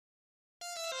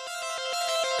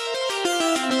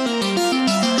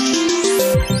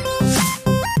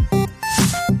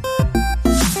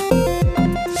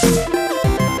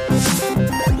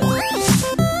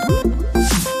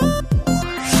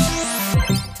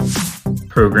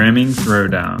Programming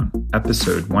Throwdown,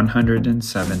 episode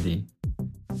 170.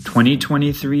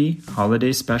 2023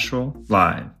 Holiday Special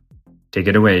live. Take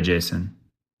it away, Jason.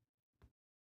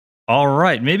 All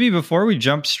right. Maybe before we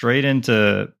jump straight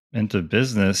into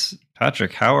business,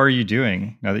 Patrick, how are you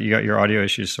doing now that you got your audio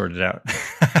issues sorted out?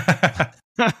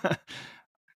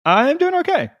 I'm doing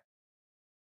okay.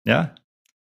 Yeah.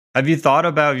 Have you thought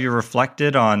about, have you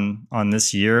reflected on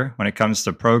this year when it comes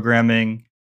to programming,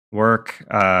 work,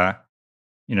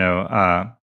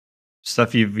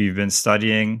 stuff you've been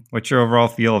studying? What's your overall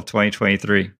feel of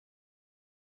 2023?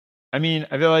 I mean,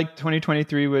 I feel like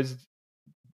 2023 was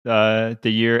the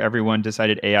year everyone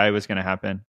decided AI was going to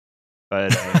happen.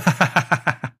 But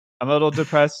I'm a little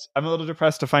depressed. I'm a little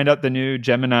depressed to find out the new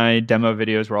Gemini demo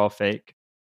videos were all fake.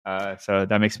 So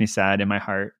that makes me sad in my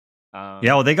heart.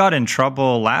 Yeah, well, they got in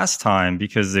trouble last time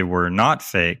because they were not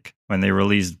fake when they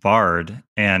released Bard,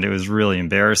 and it was really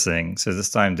embarrassing. So this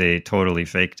time they totally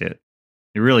faked it.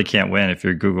 You really can't win if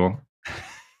you're Google.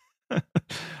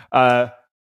 But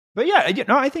yeah,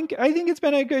 I think it's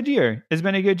been a good year. It's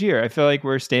been a good year. I feel like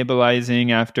we're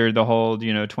stabilizing after the whole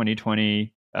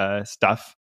 2020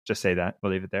 stuff. Just say that.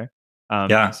 We'll leave it there.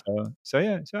 Yeah. So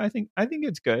I think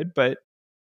it's good, but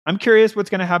I'm curious what's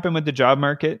going to happen with the job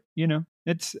market.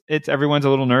 It's everyone's a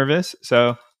little nervous.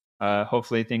 So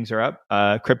hopefully things are up.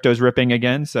 Crypto's ripping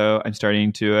again. So I'm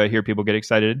starting to hear people get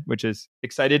excited, which is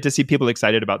excited to see people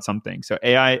excited about something. So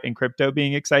AI and crypto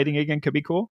being exciting again could be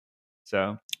cool.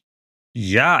 So.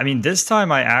 Yeah, I mean, this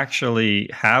time I actually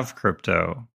have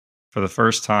crypto for the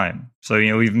first time. So,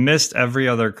 we've missed every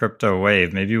other crypto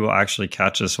wave. Maybe we'll actually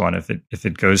catch this one if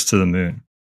it goes to the moon.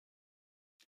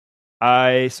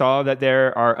 I saw that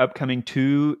there are upcoming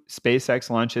 2 SpaceX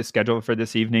launches scheduled for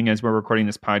this evening as we're recording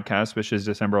this podcast, which is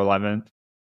December 11th.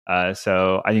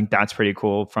 So I think that's pretty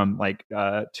cool from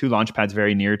 2 launch pads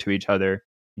very near to each other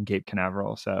in Cape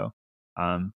Canaveral. So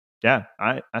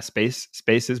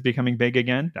space is becoming big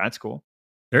again. That's cool.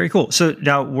 Very cool. So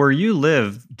now where you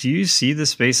live, do you see the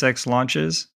SpaceX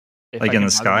launches in the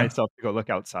sky? Myself to go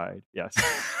look outside. Yes.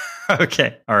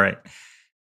 Okay. All right.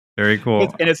 Very cool.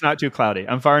 And it's not too cloudy.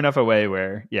 I'm far enough away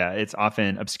where, it's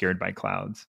often obscured by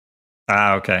clouds.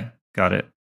 Okay. Got it.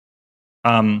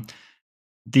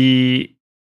 The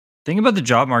thing about the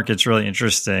job market's really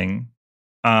interesting.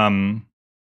 I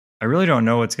really don't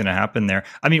know what's going to happen there.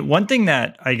 I mean, one thing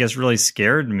that I guess really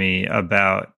scared me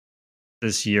about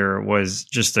this year was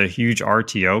just a huge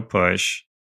RTO push.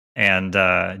 And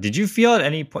did you feel at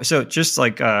any point? So just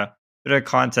like a bit of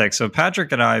context. So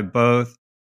Patrick and I both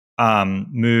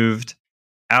moved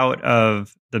out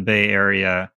of the Bay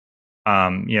Area,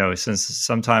 since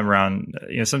sometime around,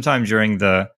 sometime during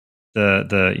the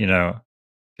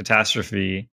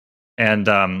catastrophe. And,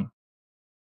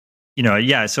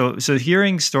 so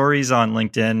hearing stories on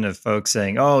LinkedIn of folks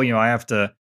saying, oh, I have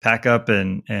to pack up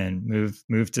and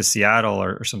move to Seattle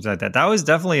or something like that. That was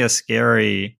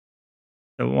definitely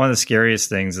one of the scariest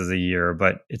things of the year,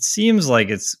 but it seems like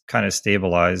it's kind of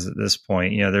stabilized at this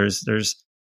point.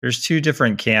 There's 2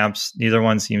 different camps. Neither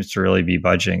one seems to really be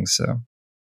budging. So,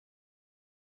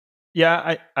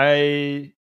 yeah,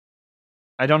 I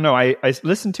don't know. I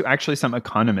listened to actually some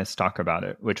economists talk about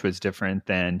it, which was different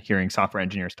than hearing software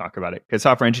engineers talk about it, because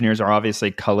software engineers are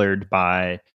obviously colored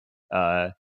by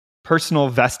personal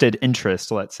vested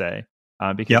interest, let's say,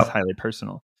 because it's highly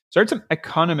personal. So I heard some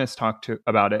economists talk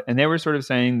about it, and they were sort of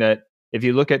saying that if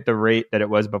you look at the rate that it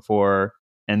was before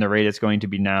and the rate it's going to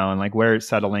be now, and where it's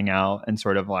settling out, and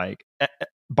sort of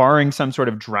barring some sort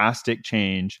of drastic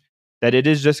change, that it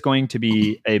is just going to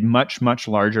be a much, much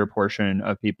larger portion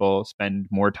of people spend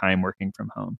more time working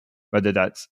from home, whether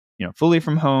that's, fully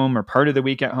from home or part of the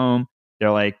week at home.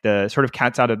 They're the sort of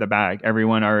cat's out of the bag.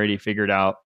 Everyone already figured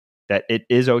out that it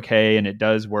is okay and it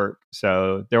does work.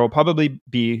 So there will probably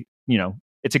be,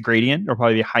 it's a gradient. There'll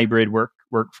probably be hybrid work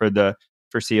for the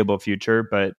foreseeable future,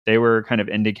 but they were kind of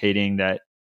indicating that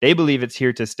they believe it's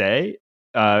here to stay.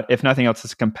 If nothing else,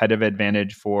 it's a competitive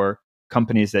advantage for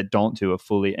companies that don't do a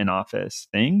fully in-office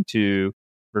thing to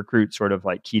recruit sort of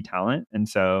key talent. And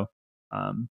so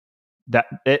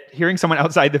hearing someone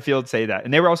outside the field say that,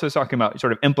 and they were also talking about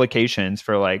sort of implications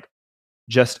for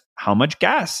just how much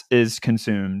gas is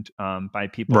consumed by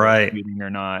people commuting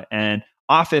or not, and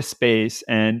office space.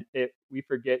 And we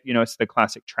forget, it's the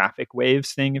classic traffic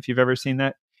waves thing. If you've ever seen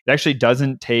that, it actually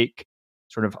doesn't take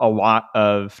sort of a lot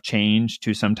of change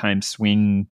to sometimes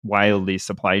swing wildly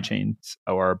supply chains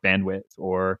or bandwidth,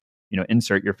 or,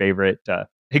 insert your favorite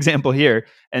example here.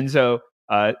 And so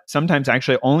sometimes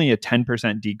actually only a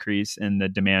 10% decrease in the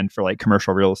demand for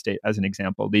commercial real estate, as an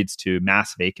example, leads to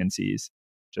mass vacancies,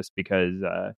 just because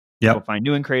Yep. We'll find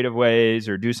new and creative ways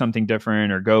or do something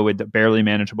different or go with the barely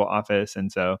manageable office.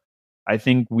 And so I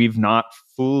think we've not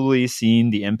fully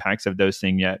seen the impacts of those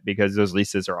things yet because those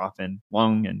leases are often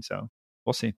long. And so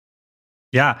we'll see.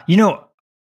 Yeah.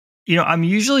 I'm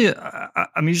usually a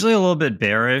little bit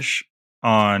bearish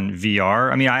on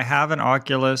VR. I mean, I have an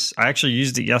Oculus. I actually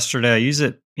used it yesterday. I use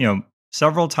it,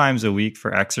 several times a week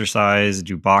for exercise,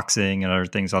 do boxing and other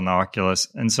things on the Oculus.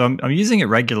 And so I'm using it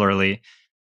regularly,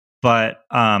 but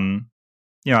I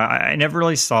never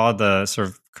really saw the sort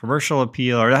of commercial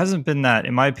appeal, or it hasn't been that,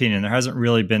 in my opinion, there hasn't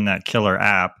really been that killer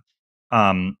app.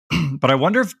 But I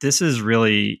wonder if this is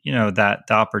really, that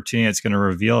the opportunity that's going to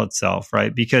reveal itself,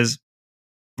 right? Because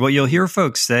what you'll hear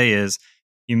folks say is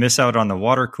you miss out on the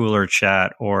water cooler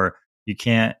chat, or you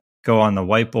can't go on the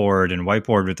whiteboard and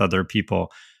whiteboard with other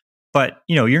people. But,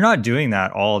 you're not doing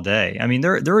that all day. I mean,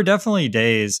 there were definitely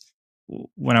days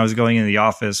when I was going in the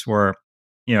office where,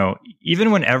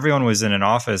 even when everyone was in an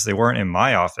office, they weren't in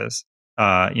my office.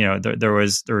 There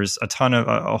was a ton of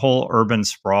a whole urban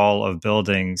sprawl of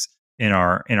buildings in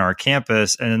our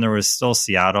campus, and then there was still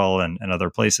Seattle and other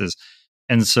places.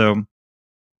 And so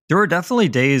there were definitely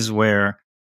days where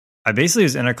I basically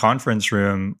was in a conference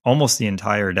room almost the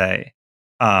entire day,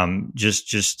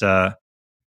 just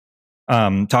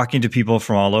talking to people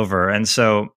from all over. And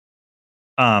so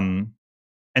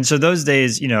those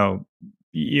days,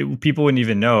 people wouldn't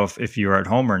even know if you were at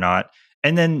home or not.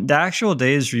 And then the actual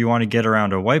days where you want to get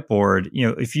around a whiteboard,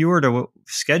 if you were to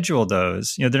schedule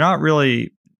those, they don't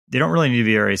really need to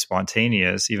be very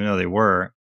spontaneous, even though they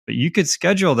were. But you could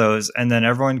schedule those, and then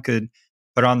everyone could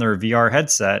put on their VR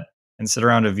headset and sit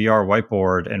around a VR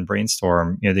whiteboard and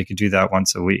brainstorm. They could do that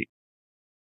once a week.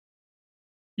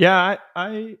 Yeah,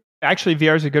 I actually,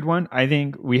 VR is a good one. I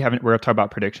think we're talking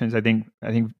about predictions. I think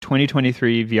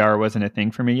 2023 VR wasn't a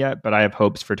thing for me yet, but I have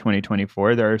hopes for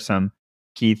 2024. There are some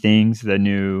key things, the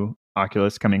new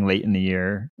Oculus coming late in the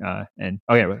year. I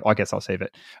guess I'll save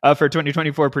it for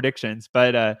 2024 predictions.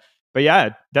 But yeah,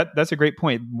 that's a great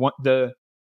point.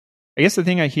 I guess the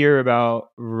thing I hear about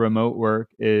remote work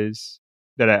is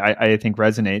that I think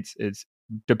resonates is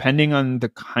depending on the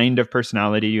kind of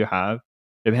personality you have,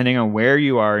 depending on where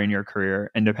you are in your career,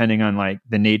 and depending on like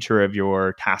the nature of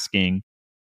your tasking,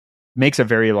 makes a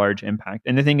very large impact.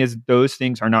 And the thing is, those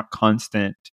things are not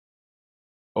constant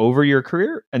over your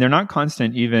career, and they're not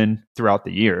constant even throughout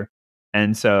the year.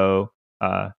 And so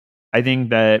I think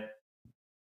that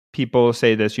people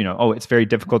say this, it's very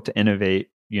difficult to innovate,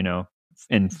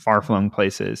 in far-flung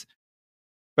places.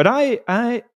 But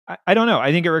I don't know.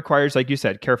 I think it requires, like you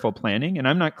said, careful planning. And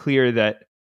I'm not clear that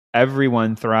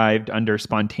everyone thrived under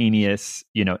spontaneous,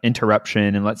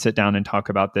 interruption and let's sit down and talk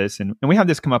about this. And we had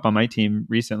this come up on my team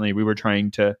recently. We were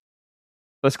trying to,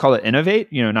 let's call it innovate,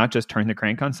 not just turn the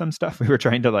crank on some stuff. We were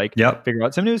trying to figure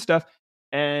out some new stuff.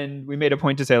 And we made a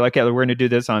point to say, like, yeah, we're going to do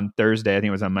this on Thursday. I think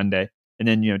it was on Monday. And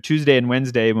then, Tuesday and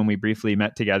Wednesday, when we briefly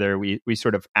met together, we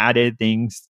sort of added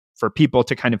things for people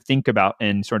to kind of think about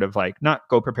and sort of like not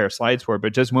go prepare slides for,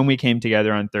 but just when we came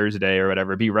together on Thursday or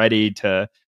whatever, be ready to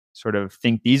sort of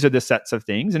think these are the sets of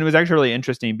things. And it was actually really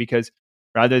interesting because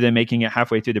rather than making it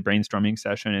halfway through the brainstorming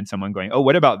session and someone going, oh,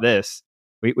 what about this?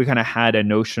 We kind of had a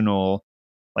notional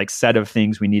like set of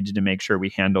things we needed to make sure we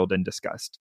handled and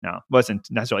discussed. Now, it wasn't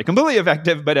necessarily completely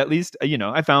effective, but at least,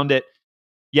 I found it.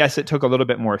 Yes, it took a little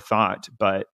bit more thought,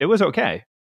 but it was okay.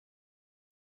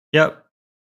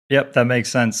 Yep, that makes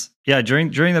sense. Yeah,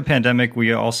 during the pandemic,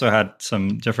 we also had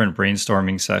some different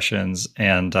brainstorming sessions,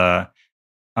 and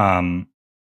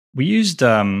we used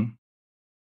some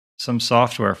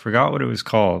software. I forgot what it was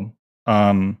called,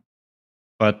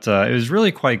 but it was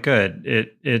really quite good.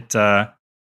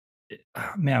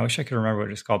 Man, I wish I could remember what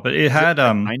it was called, but it had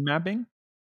mind mapping.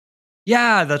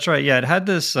 Yeah, that's right. Yeah, it had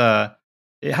this.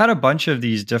 It had a bunch of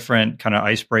these different kind of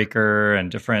icebreaker and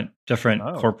different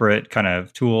corporate kind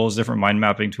of tools, different mind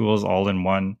mapping tools, all in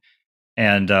one.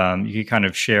 And you could kind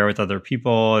of share with other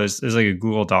people. It was like a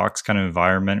Google Docs kind of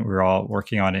environment. We were all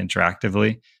working on it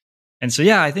interactively. And so,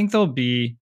 yeah, I think there'll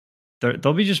be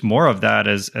just more of that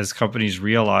as companies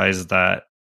realize that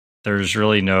there's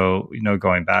really no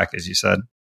going back, as you said.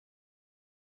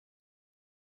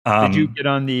 Did you get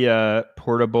on the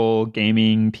portable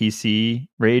gaming PC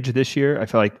rage this year? I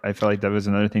feel like that was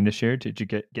another thing this year. Did you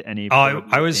get any? Oh,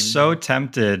 I was so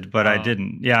tempted, but I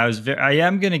didn't. Yeah, I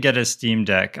am going to get a Steam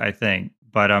Deck, I think,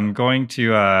 but I'm going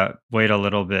to wait a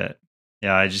little bit.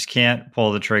 Yeah, I just can't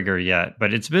pull the trigger yet,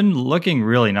 but it's been looking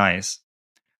really nice.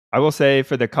 I will say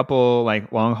for the couple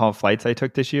like long haul flights I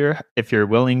took this year, if you're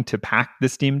willing to pack the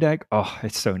Steam Deck, oh,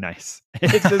 it's so nice.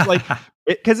 It's just like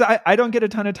because I don't get a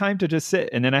ton of time to just sit,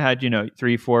 and then I had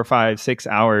 3, 4, 5, 6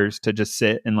 hours to just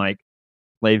sit and like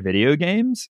play video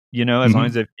games. As long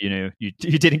as if you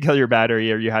didn't kill your battery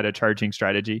or you had a charging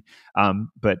strategy.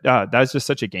 But that was just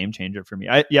such a game changer for me.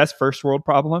 Yes, first world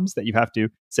problems that you have to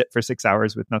sit for 6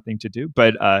 hours with nothing to do,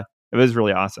 but it was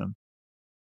really awesome.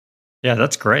 Yeah,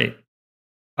 that's great.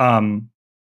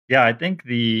 Yeah, I think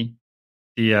the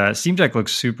Steam Deck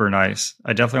looks super nice.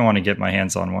 I definitely want to get my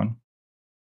hands on one.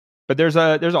 But there's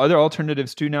other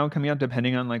alternatives too now coming out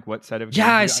depending on like what set of games.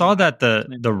 Yeah, I saw that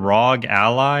the ROG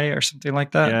Ally or something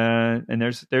like that. Yeah, and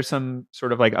there's some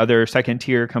sort of like other second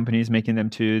tier companies making them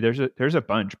too. There's a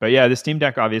bunch. But yeah, the Steam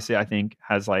Deck obviously I think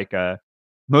has like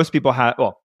most people have,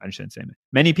 well, I shouldn't say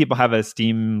many people have a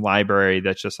Steam library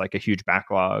that's just like a huge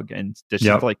backlog, and there's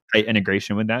just like tight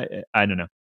integration with that. I don't know.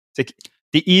 It's like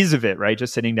the ease of it, right?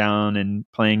 Just sitting down and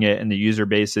playing it, and the user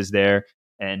base is there.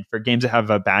 And for games that have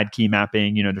a bad key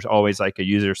mapping, there's always like a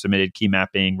user submitted key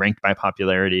mapping ranked by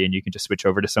popularity, and you can just switch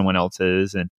over to someone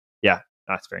else's. And yeah,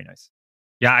 that's very nice.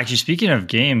 Yeah, actually, speaking of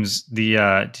games,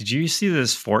 did you see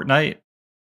this Fortnite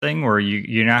thing where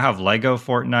you now have Lego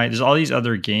Fortnite? There's all these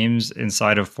other games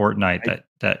inside of Fortnite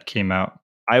that came out.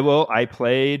 I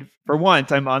played for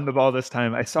once. I'm on the ball this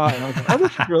time. I saw it and I was like, oh,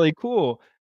 this is really cool.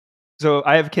 So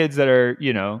I have kids that are,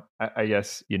 I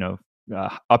guess,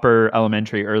 upper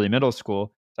elementary, early middle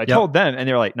school. So I told them, and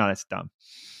they were like, "No, that's dumb."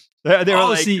 They were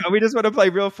like, "We just want to play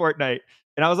real Fortnite."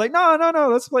 And I was like, "No,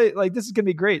 let's play. Like, this is gonna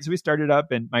be great." So we started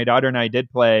up, and my daughter and I did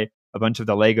play a bunch of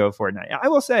the Lego Fortnite. I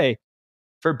will say,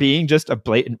 for being just a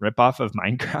blatant ripoff of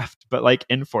Minecraft, but like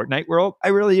in Fortnite world, I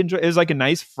really enjoy. It was like a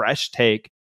nice, fresh take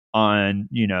on,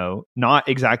 not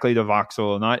exactly the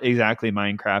voxel, not exactly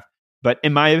Minecraft, but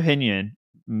in my opinion,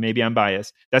 maybe I'm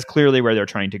biased, that's clearly where they're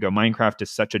trying to go. Minecraft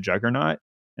is such a juggernaut,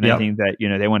 and I think that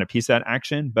they want a piece of that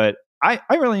action. But I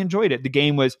really enjoyed it. The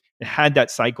game it had that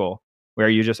cycle where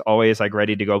you just always like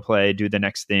ready to go play, do the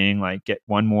next thing, like get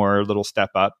one more little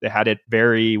step up. They had it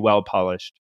very well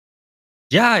polished.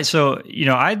 Yeah, so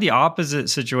I had the opposite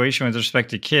situation with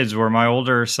respect to kids, where my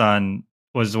older son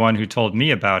was the one who told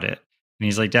me about it, and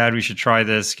he's like, "Dad, we should try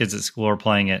this. Kids at school are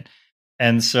playing it,"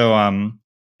 and so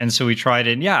we tried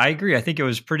it. And yeah, I agree. I think it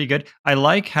was pretty good. I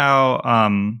like how,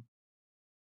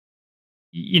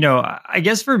 I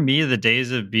guess for me, the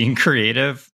days of being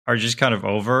creative are just kind of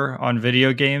over on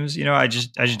video games. I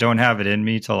just don't have it in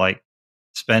me to like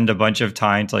spend a bunch of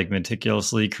time to like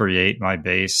meticulously create my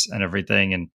base and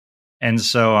everything. And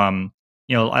so,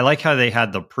 I like how they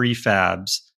had the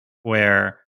prefabs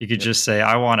where you could just say,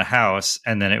 "I want a house,"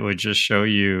 and then it would just show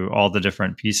you all the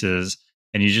different pieces,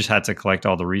 and you just had to collect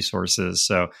all the resources.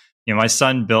 So, my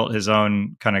son built his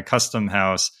own kind of custom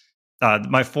house.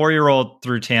 My 4-year-old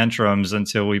threw tantrums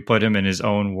until we put him in his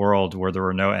own world where there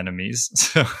were no enemies.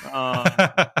 So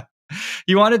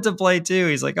he wanted to play too.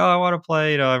 He's like, "Oh, I want to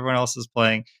play. Everyone else is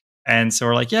playing." And so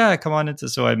we're like, "Yeah, come on into."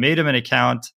 So I made him an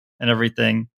account and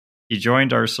everything. He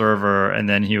joined our server, and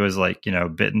then he was like,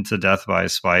 bitten to death by a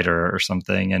spider or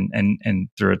something, and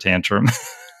threw a tantrum.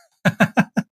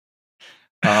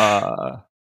 Yeah,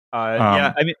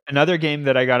 I mean, another game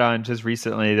that I got on just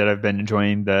recently that I've been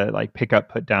enjoying the like pick up,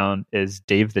 put down is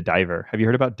Dave the Diver. Have you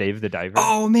heard about Dave the Diver?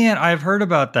 Oh man, I've heard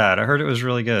about that. I heard it was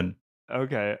really good.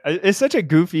 Okay, it's such a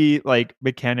goofy like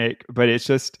mechanic, but it's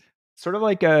just sort of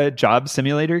like a job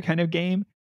simulator kind of game.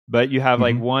 But you have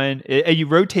like you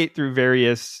rotate through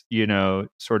various,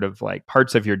 sort of like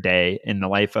parts of your day in the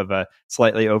life of a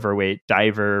slightly overweight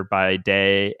diver by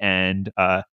day and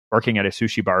working at a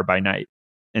sushi bar by night.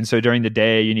 And so during the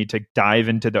day, you need to dive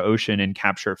into the ocean and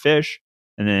capture fish.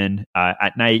 And then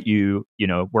at night, you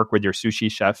work with your sushi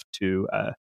chef to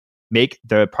make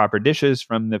the proper dishes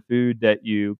from the food that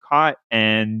you caught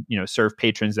and, serve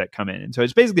patrons that come in. And so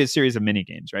it's basically a series of mini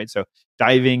games, right? So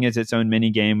diving is its own mini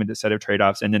game with a set of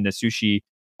trade-offs. And then the sushi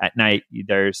at night, you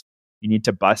need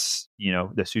to bus, the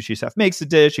sushi chef makes the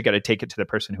dish. You got to take it to the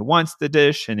person who wants the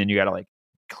dish. And then you got to like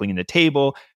clean the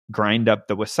table, grind up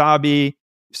the wasabi,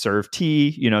 serve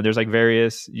tea. There's like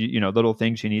various, little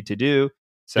things you need to do.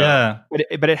 So, yeah.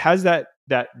 But it has that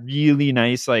really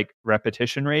nice like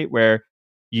repetition rate where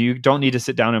you don't need to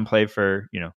sit down and play for,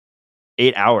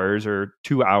 8 hours or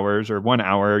 2 hours or 1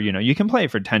 hour. You can play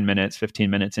for 10 minutes, 15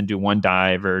 minutes and do one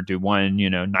dive or do one,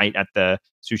 night at the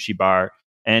sushi bar.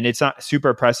 And it's not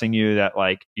super pressing you that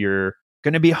like you're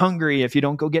going to be hungry if you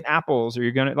don't go get apples, or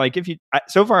you're going to like,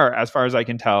 so far, as far as I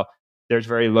can tell, there's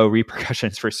very low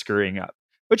repercussions for screwing up,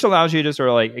 which allows you to sort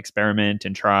of like experiment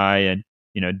and try and,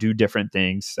 do different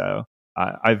things. So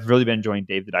I've really been enjoying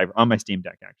Dave the Diver on my Steam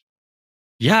Deck, actually.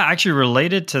 Yeah, actually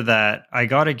related to that, I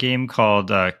got a game called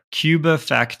Cuba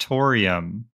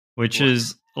Factorium, which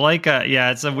is like a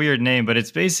it's a weird name, but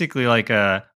it's basically like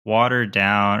a watered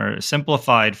down or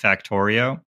simplified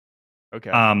Factorio.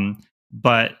 Okay.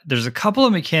 But there's a couple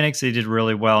of mechanics they did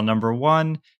really well. Number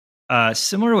one,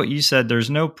 similar to what you said, there's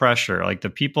no pressure. Like the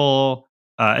people,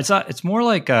 it's more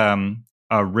like a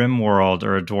Rim World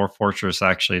or a Dwarf Fortress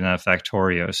actually than a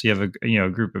Factorio. So you have a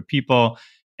group of people,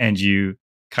 and you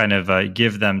kind of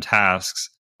give them tasks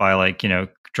by like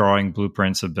drawing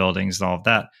blueprints of buildings and all of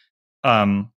that.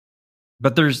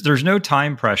 But there's no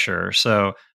time pressure,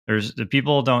 so the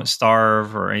people don't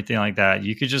starve or anything like that.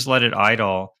 You could just let it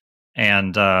idle,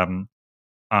 and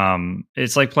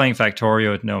it's like playing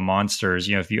Factorio with no monsters.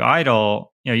 If you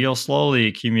idle, you'll slowly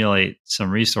accumulate some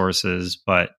resources,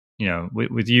 but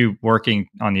with you working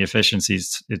on the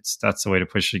efficiencies, that's the way to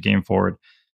push the game forward.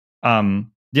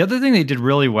 The other thing they did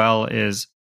really well is,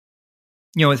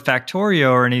 with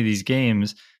Factorio or any of these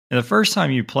games, the first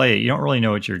time you play it, you don't really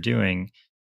know what you're doing.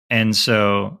 And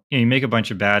so you make a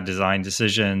bunch of bad design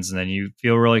decisions, and then you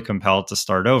feel really compelled to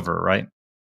start over, right?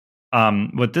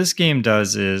 What this game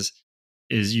does is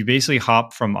you basically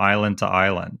hop from island to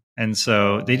island. And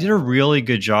so they did a really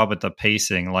good job at the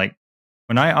pacing. Like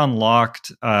when I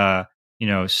unlocked, when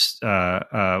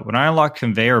I unlocked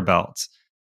conveyor belts,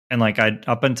 and like I'd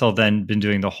up until then been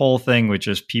doing the whole thing with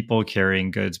just people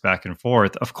carrying goods back and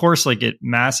forth. Of course, like it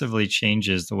massively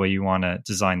changes the way you want to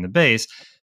design the base.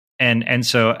 And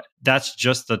so that's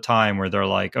just the time where they're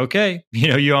like, okay,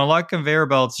 you unlock conveyor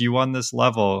belts, you won this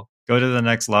level, go to the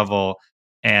next level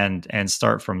and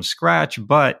start from scratch,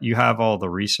 but you have all the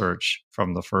research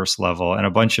from the first level and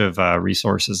a bunch of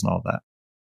resources and all that.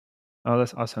 Oh,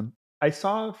 that's awesome. I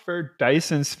saw for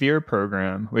Dyson Sphere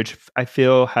program, which I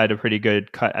feel had a pretty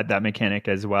good cut at that mechanic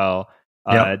as well.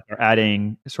 They're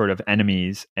adding sort of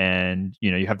enemies, and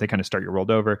you have to kind of start your world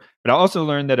over. But I also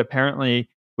learned that apparently,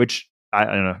 which I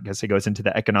don't know, I guess it goes into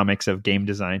the economics of game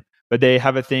design, but they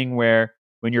have a thing where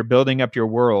when you're building up your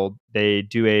world, they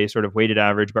do a sort of weighted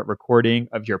average, but recording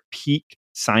of your peak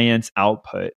science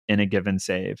output in a given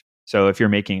save. So if you're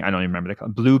making, I don't even remember,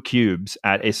 blue cubes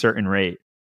at a certain rate,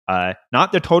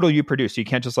 not the total you produce, so you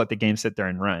can't just let the game sit there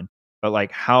and run, but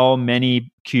like how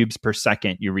many cubes per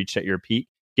second you reached at your peak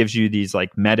gives you these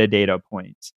like metadata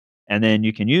points. And then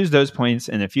you can use those points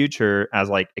in the future as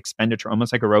like expenditure,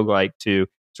 almost like a roguelike, to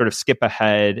sort of skip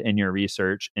ahead in your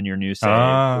research in your new save,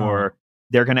 or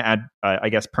they're going to add, I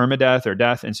guess, permadeath or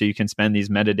death. And so you can spend these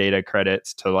metadata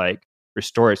credits to like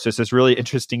restore it. So it's this really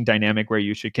interesting dynamic where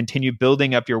you should continue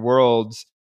building up your worlds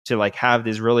to like have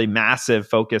this really massive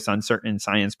focus on certain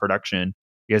science production,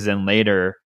 because then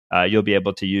later you'll be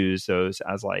able to use those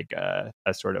as like a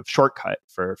sort of shortcut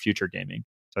for future gaming.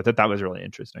 So I thought that was really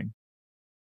interesting.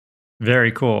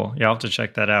 Very cool. Yeah, I'll have to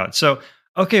check that out. So,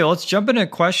 okay, let's jump into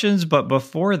questions. But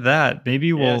before that,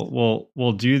 maybe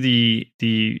we'll do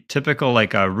the typical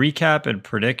like a recap and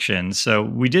predictions. So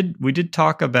we did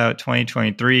talk about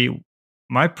 2023.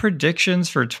 My predictions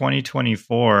for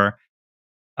 2024.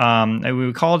 And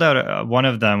we called out one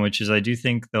of them, which is I do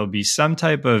think there'll be some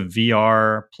type of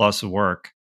VR plus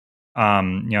work.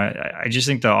 I just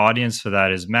think the audience for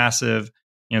that is massive.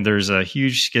 There's a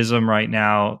huge schism right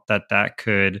now that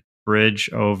could bridge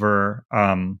over.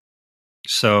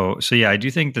 So yeah, I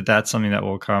do think that that's something that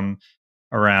will come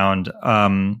around.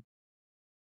 I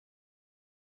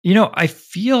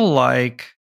feel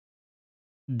like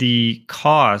the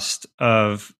cost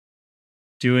of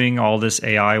doing all this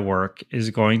AI work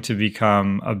is going to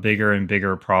become a bigger and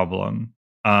bigger problem.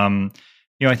 I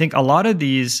think a lot of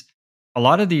these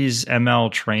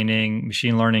ML training,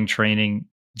 machine learning training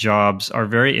jobs are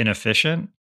very inefficient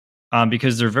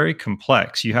because they're very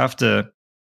complex. You have to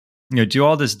do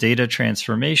all this data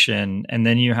transformation, and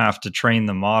then you have to train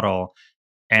the model,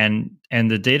 and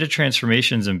the data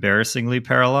transformation is embarrassingly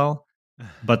parallel,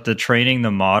 but the training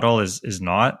the model is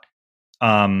not.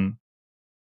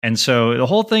 And so the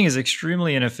whole thing is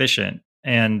extremely inefficient.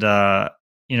 And I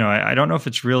don't know if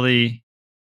it's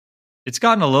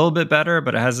gotten a little bit better,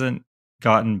 but it hasn't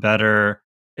gotten better.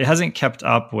 It hasn't kept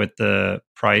up with the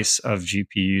price of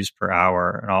GPUs per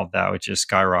hour and all of that, which is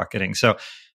skyrocketing. So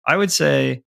I would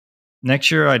say next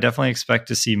year, I definitely expect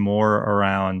to see more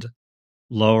around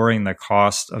lowering the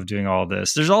cost of doing all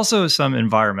this. There's also some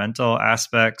environmental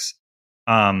aspects.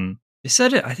 They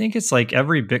said I think it's like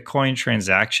every Bitcoin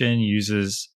transaction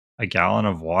uses a gallon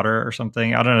of water or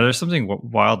something. I don't know. There's something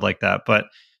wild like that. But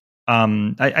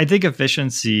I think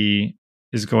efficiency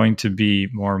is going to be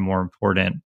more and more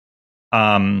important.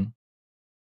 And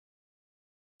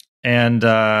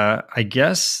I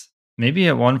guess maybe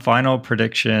at one final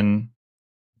prediction,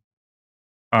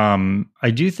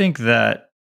 I do think that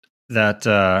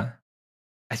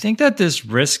I think that this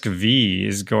Risk V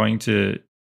is going to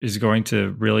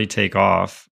really take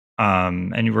off.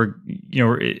 And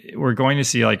we're going to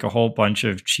see like a whole bunch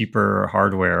of cheaper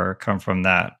hardware come from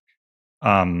that.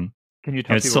 Can you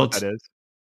tell people what that is?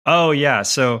 Oh yeah.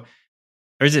 So,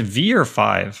 or is it V or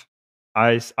 5?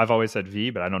 I've always said V,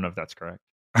 but I don't know if that's correct.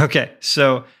 Okay,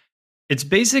 so it's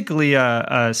basically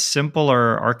a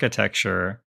simpler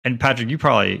architecture. And Patrick, you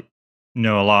probably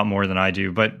know a lot more than I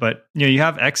do, but you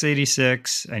have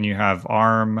x86 and you have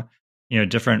ARM,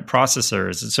 different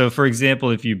processors. And so, for example,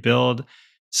 if you build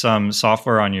some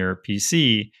software on your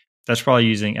PC, that's probably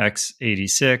using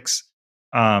x86.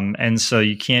 And so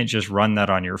you can't just run that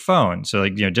on your phone. So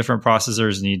like, different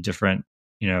processors need different,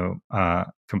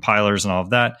 compilers and all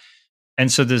of that.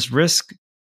 And so this Risk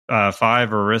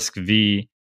 5 or Risk V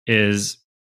is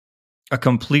a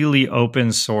completely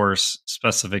open source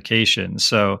specification.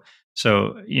 So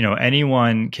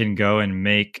anyone can go and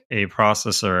make a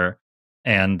processor,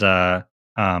 and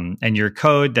your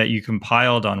code that you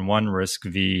compiled on one Risk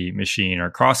V machine or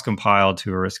cross compiled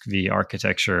to a Risk V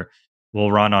architecture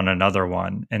will run on another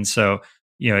one. And so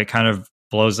it kind of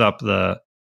blows up the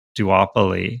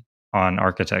duopoly on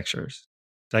architectures.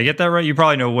 Did I get that right? You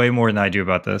probably know way more than I do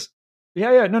about this.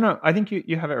 Yeah. No. I think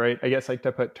you have it right. I guess like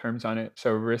to put terms on it.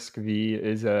 So Risk V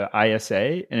is a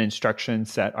ISA, an instruction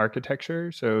set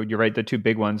architecture. So you're right. The two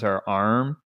big ones are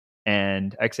ARM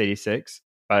and x86.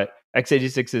 But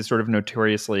x86 is sort of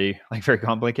notoriously like very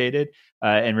complicated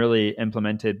and really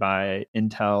implemented by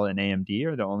Intel and AMD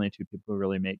are the only two people who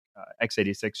really make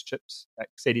x86 chips.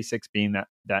 x86 being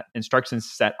that instruction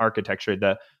set architecture,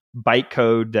 the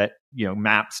bytecode that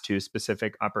maps to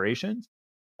specific operations.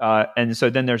 And so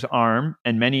then there's ARM,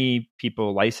 and many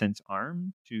people license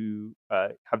ARM to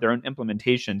have their own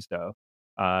implementations, though.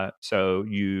 So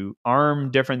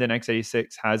ARM, different than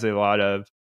x86, has a lot of,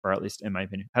 or at least in my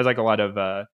opinion, has like a lot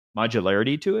of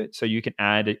modularity to it. So you can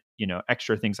add,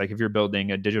 extra things. Like if you're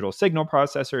building a digital signal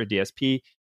processor, a DSP,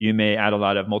 you may add a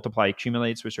lot of multiply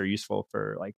accumulates, which are useful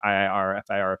for like IIR,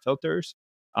 FIR filters,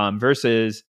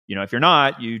 versus if you're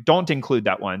not, you don't include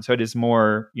that one. So it is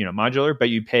more, modular, but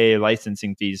you pay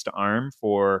licensing fees to ARM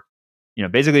for,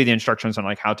 basically the instructions on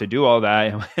like how to do all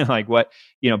that and like what,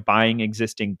 buying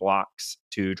existing blocks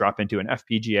to drop into an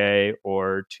FPGA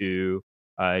or to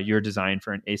your design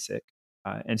for an ASIC.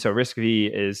 And so Risk V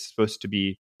is supposed to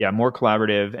be, more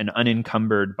collaborative and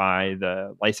unencumbered by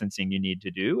the licensing you need to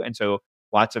do. And so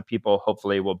lots of people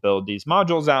hopefully will build these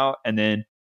modules out, and then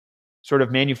sort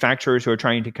of manufacturers who are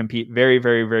trying to compete very,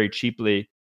 very, very cheaply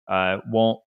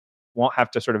won't have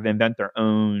to sort of invent their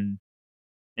own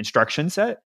instruction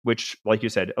set, which, like you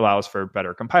said, allows for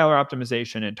better compiler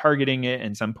optimization and targeting it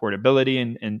and some portability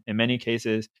in many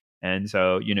cases. And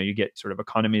so, you get sort of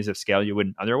economies of scale you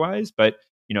wouldn't otherwise. But,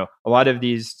 a lot of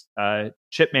these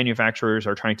chip manufacturers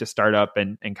are trying to start up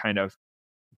and kind of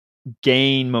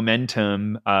gain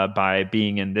momentum by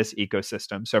being in this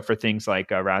ecosystem. So for things like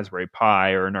a Raspberry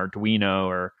Pi or an Arduino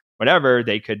or whatever,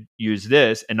 they could use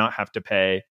this and not have to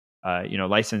pay,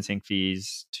 licensing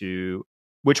fees to,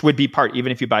 which would be part,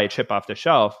 even if you buy a chip off the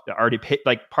shelf, the already pay,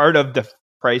 like part of the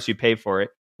price you pay for it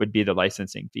would be the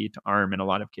licensing fee to ARM in a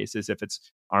lot of cases if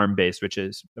it's ARM based, which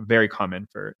is very common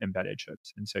for embedded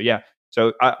chips. And so,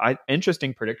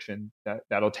 interesting prediction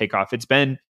that'll take off. It's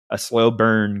been a slow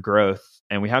burn growth,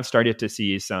 and we have started to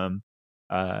see some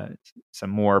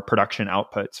more production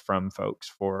outputs from folks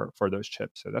for those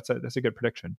chips. So that's a good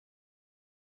prediction.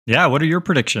 Yeah, what are your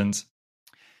predictions?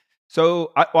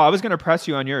 So I was going to press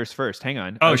you on yours first. Hang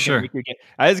on. Oh, sure.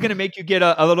 I was going to make you get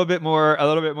a little bit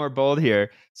more bold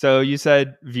here. So you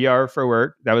said VR for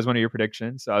work. That was one of your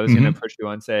predictions. So I was going to push you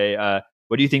on, say,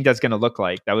 what do you think that's going to look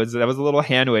like? That was a little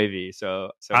hand wavy.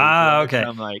 So okay.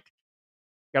 I'm like,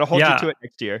 got to hold you to it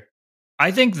next year.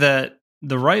 I think that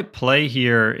the right play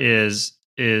here is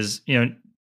the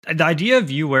idea of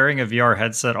you wearing a VR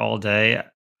headset all day.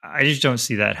 I just don't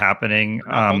see that happening.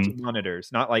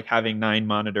 Multi-monitors, not like having 9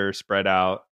 monitors spread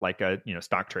out like a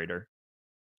stock trader.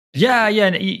 Yeah,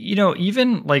 and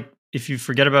even like if you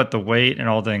forget about the weight and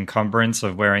all the encumbrance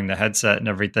of wearing the headset and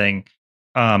everything,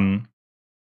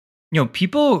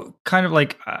 people kind of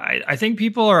like I think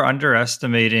people are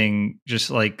underestimating just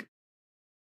like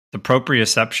the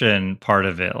proprioception part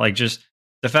of it, like just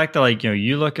the fact that like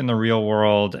you look in the real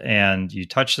world and you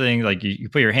touch things, like you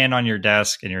put your hand on your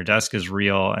desk and your desk is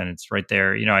real and it's right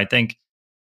there. I think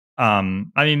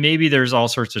maybe there's all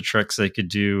sorts of tricks they could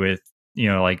do with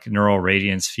like neural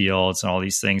radiance fields and all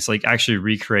these things, like actually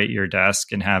recreate your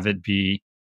desk and have it be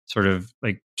sort of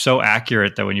like so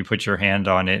accurate that when you put your hand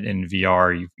on it in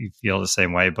VR you feel the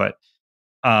same way. But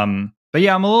But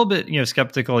yeah, I'm a little bit,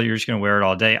 skeptical you're just going to wear it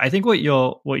all day. I think what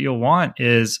you'll want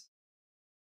is,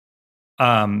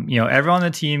 everyone on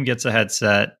the team gets a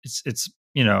headset.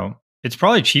 It's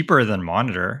probably cheaper than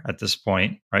monitor at this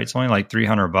point, right? It's only like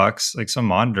 $300. Like some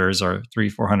monitors are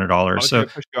 $300-$400. I was going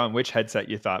to push you on which headset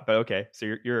you thought, but okay.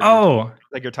 So you're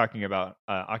talking about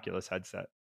Oculus headset.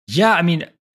 Yeah, I mean,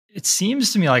 it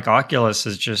seems to me like Oculus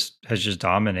has just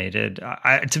dominated.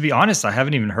 To be honest, I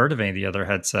haven't even heard of any of the other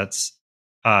headsets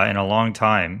in a long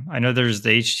time. I know there's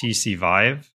the HTC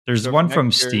Vive. There's one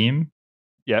from Steam.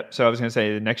 Yep. So I was going to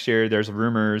say next year there's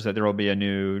rumors that there will be a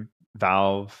new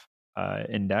Valve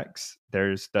Index.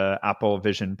 There's the Apple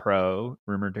Vision Pro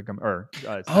rumored to come.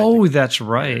 That's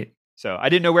right. So I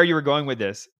didn't know where you were going with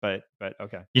this, but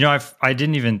okay. I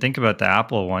didn't even think about the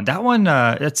Apple one. That one,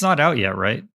 it's not out yet,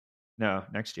 right? No,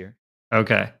 next year.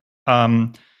 Okay.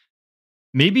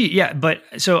 Maybe, yeah. But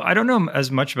so I don't know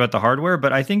as much about the hardware,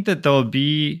 but I think that there'll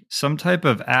be some type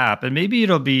of app, and maybe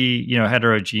it'll be,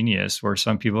 heterogeneous, where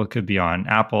some people could be on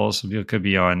Apple, some people could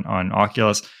be on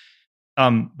Oculus.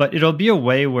 But it'll be a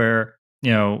way where,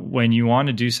 when you want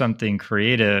to do something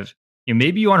creative,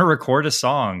 maybe you want to record a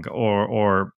song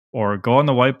or go on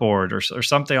the whiteboard or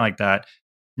something like that.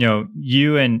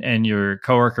 You and your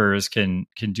coworkers can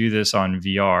do this on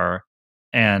VR,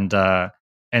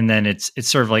 and then it's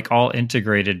sort of like all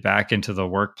integrated back into the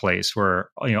workplace, where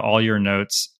all your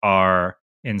notes are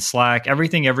in Slack.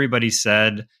 Everything everybody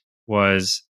said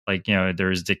was like,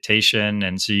 there's dictation,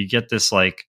 and so you get this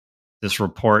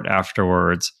report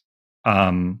afterwards,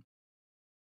 along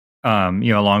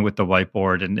with the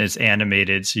whiteboard, and it's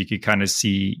animated, so you could kind of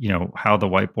see, how the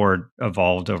whiteboard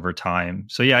evolved over time.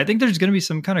 So yeah, I think there's going to be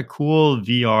some kind of cool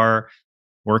VR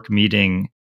work meeting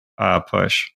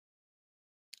push.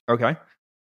 Okay.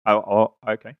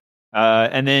 Okay.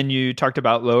 And then you talked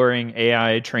about lowering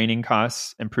AI training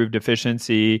costs, improved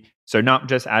efficiency. So not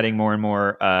just adding more and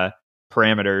more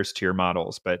parameters to your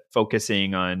models, but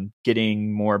focusing on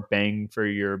getting more bang for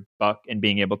your buck and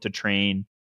being able to train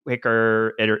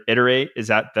quicker, iterate. Is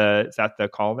that the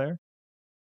call there?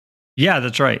 Yeah,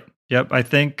 that's right. Yep. I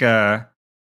think the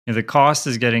cost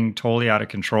is getting totally out of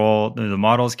control. The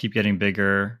models keep getting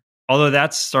bigger, although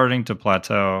that's starting to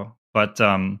plateau. But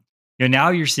now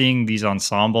you're seeing these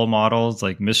ensemble models.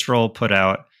 Like Mistral put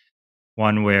out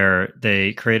one where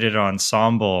they created an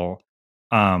ensemble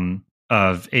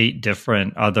of 8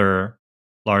 different other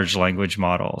large language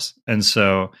models. And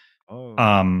so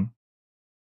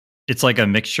it's like a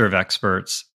mixture of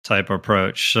experts type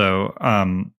approach. So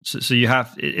so you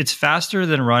have, it's faster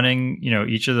than running,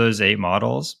 each of those 8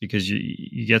 models, because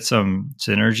you get some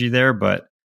synergy there. But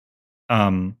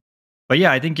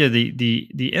yeah, I think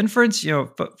the inference,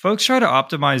 folks try to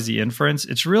optimize the inference.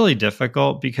 It's really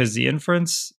difficult because the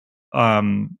inference,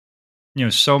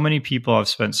 so many people have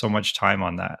spent so much time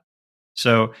on that.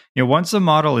 So, once the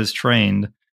model is trained,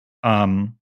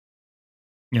 going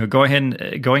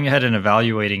ahead and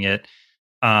evaluating it,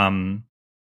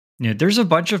 there's a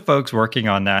bunch of folks working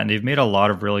on that, and they've made a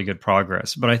lot of really good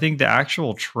progress. But I think the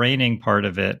actual training part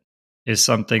of it is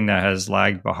something that has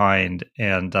lagged behind.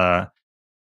 And there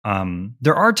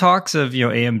are talks of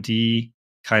AMD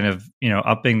kind of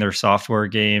upping their software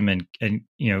game and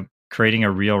creating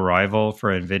a real rival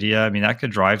for NVIDIA. I mean, that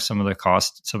could drive some of the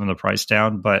cost, some of the price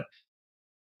down, but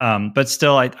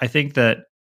still, I think that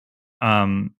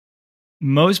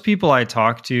most people I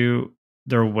talk to,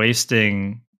 they're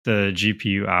wasting the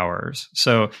GPU hours.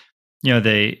 So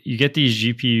you get these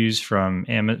GPUs from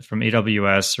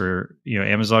AWS or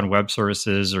Amazon Web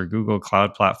Services or Google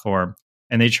Cloud Platform,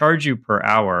 and they charge you per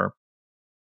hour.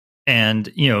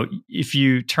 And if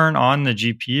you turn on the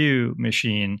GPU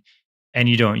machine and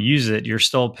you don't use it, you're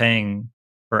still paying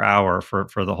per hour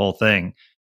for the whole thing.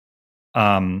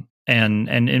 And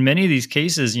in many of these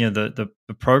cases, the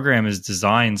program is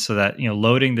designed so that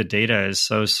loading the data is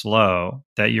so slow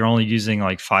that you're only using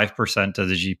like 5% of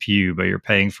the GPU, but you're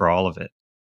paying for all of it.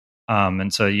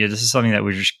 And so this is something that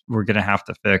we're going to have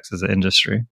to fix as an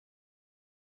industry.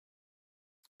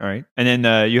 All right, and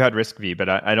then you had RISC-V, but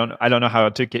I don't know how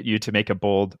to get you to make a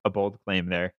bold claim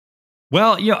there.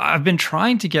 Well, I've been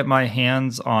trying to get my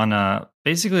hands on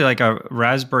basically like a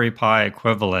Raspberry Pi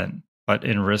equivalent, but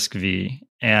in RISC-V,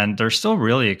 and they're still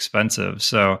really expensive.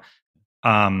 So,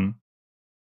 I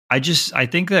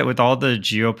think that with all the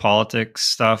geopolitics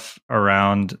stuff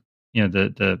around,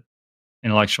 the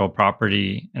intellectual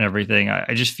property and everything,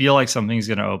 I just feel like something's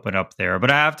going to open up there.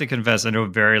 But I have to confess, I know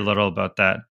very little about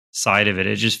that side of it.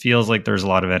 It just feels like there's a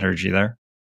lot of energy there.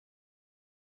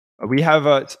 We have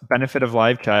a benefit of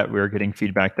live chat. We're getting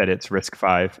feedback that it's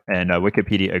RISC-V, and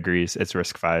Wikipedia agrees it's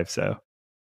RISC-V. So,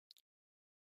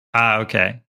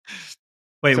 okay.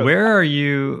 Wait, So, where are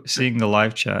you seeing the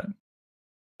live chat?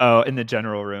 oh, in the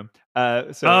general room.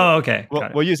 So Oh, okay.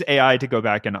 Got we'll use AI to go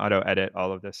back and auto edit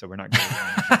all of this, so we're not going.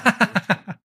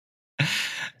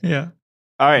 Yeah.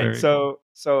 All right. Very cool.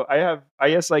 So I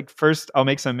guess like first I'll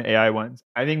make some AI ones.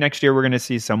 I think next year we're going to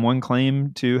see someone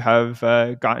claim to have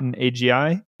gotten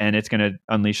AGI, and it's going to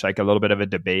unleash like a little bit of a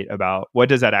debate about what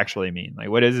does that actually mean? Like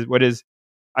what is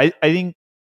I think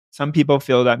some people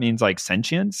feel that means like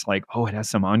sentience, like, oh, it has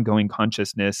some ongoing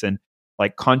consciousness and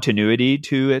like continuity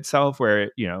to itself,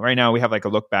 where, you know, right now we have like a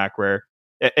look back where,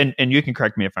 and you can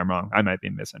correct me if I'm wrong, I might be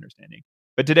misunderstanding.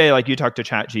 But today, like you talk to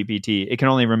Chat GPT, it can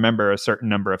only remember a certain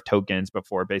number of tokens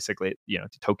before basically, you know,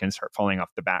 the tokens start falling off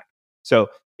the back. So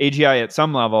AGI at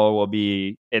some level will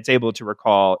be, it's able to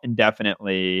recall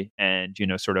indefinitely and, you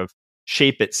know, sort of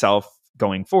shape itself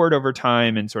going forward over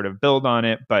time and sort of build on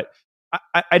it. But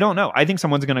I don't know. I think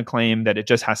someone's going to claim that it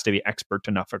just has to be expert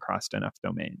enough across enough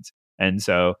domains. And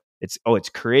so it's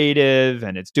creative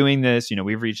and it's doing this. You know,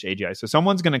 we've reached AGI. So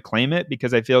someone's going to claim it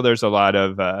because I feel there's a lot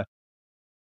of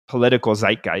political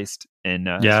zeitgeist in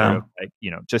sort of like,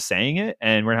 you know, just saying it.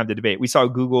 And we're going to have the debate. We saw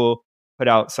Google put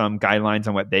out some guidelines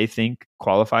on what they think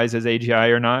qualifies as AGI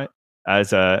or not,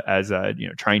 as a you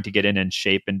know, trying to get in and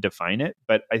shape and define it.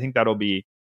 But I think that'll be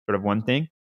sort of one thing.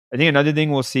 I think another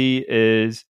thing we'll see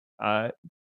is a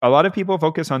lot of people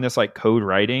focus on this like code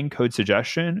writing, code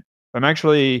suggestion. I'm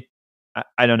actually,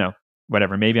 I don't know,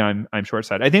 whatever. Maybe I'm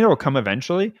short-sighted. I think it will come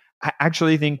eventually. I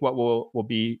actually think what will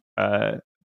be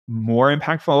more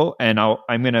impactful, and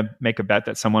I'm going to make a bet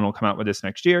that someone will come out with this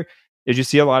next year, is you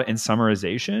see a lot in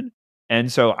summarization.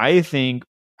 And so I think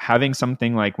having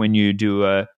something like when you do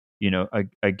a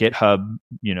GitHub,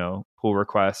 you know, pull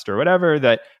request or whatever,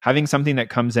 that having something that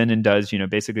comes in and does, you know,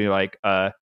 basically like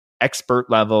expert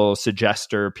level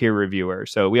suggester peer reviewer.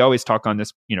 So we always talk on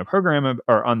this, you know, program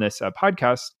or on this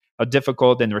podcast, how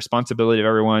difficult and the responsibility of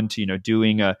everyone to, you know,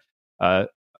 doing a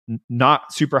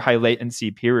not super high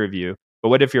latency peer review. But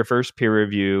what if your first peer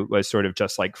review was sort of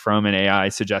just like from an AI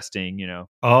suggesting, you know,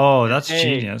 oh, that's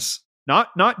genius.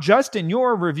 Not just in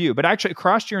your review, but actually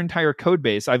across your entire code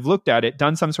base. I've looked at it,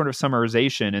 done some sort of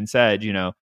summarization and said, you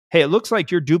know, hey, it looks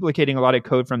like you're duplicating a lot of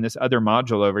code from this other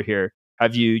module over here.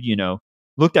 Have you, you know,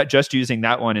 looked at just using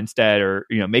that one instead, or,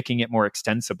 you know, making it more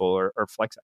extensible or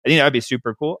flexible? I think that'd be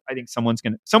super cool. I think someone's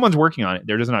working on it.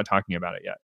 They're just not talking about it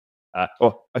yet.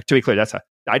 To be clear,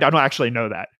 I don't actually know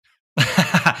that.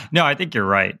 No, I think you're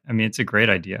right. I mean, it's a great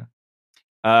idea.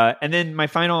 And then my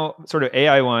final sort of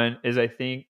AI one is, I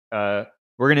think we're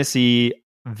going to see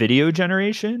video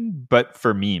generation, but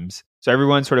for memes. So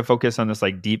everyone's sort of focused on this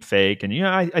like deep fake. And, you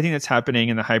know, I think that's happening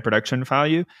in the high production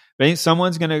value. But I think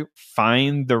someone's going to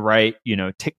find the right, you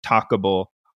know, TikTokable.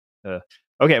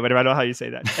 Okay, but I don't know how you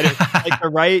say that. Like the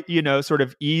right, you know, sort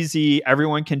of easy,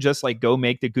 everyone can just like go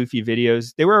make the goofy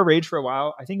videos. They were a rage for a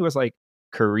while. I think it was like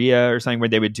Korea or something, where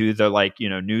they would do the like, you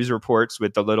know, news reports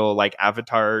with the little like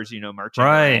avatars, you know, marching.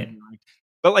 Right. Around.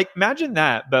 But like, imagine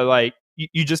that. But like,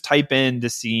 you just type in the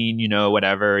scene, you know,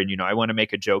 whatever, and, you know, I want to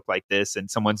make a joke like this, and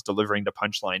someone's delivering the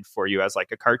punchline for you as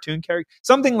like a cartoon character,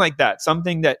 something like that,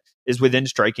 something that is within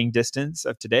striking distance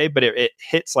of today, but it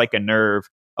hits like a nerve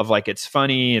of like, it's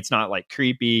funny, it's not like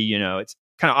creepy, you know, it's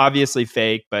kind of obviously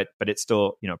fake, but it's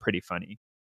still, you know, pretty funny.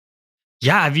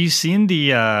 Yeah, have you seen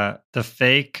the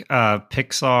fake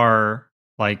Pixar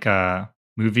like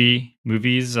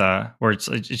movies where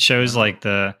it shows like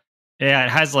it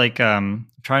has like I'm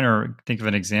trying to think of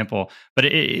an example, but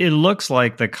it looks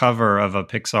like the cover of a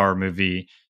Pixar movie,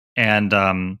 and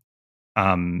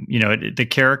you know, the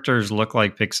characters look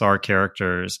like Pixar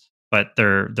characters, but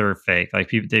they're fake. Like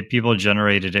people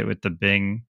generated it with the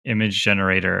Bing image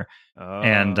generator,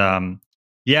 and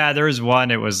yeah, there was one.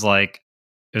 It was like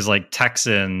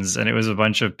Texans, and it was a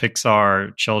bunch of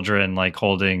Pixar children like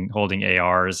holding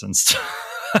ARs and stuff.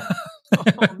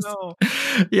 Oh no!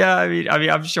 Yeah, I mean,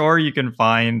 I'm sure you can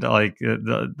find like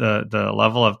the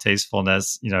level of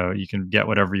tastefulness. You know, you can get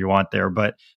whatever you want there,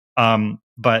 but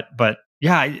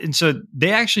yeah, and so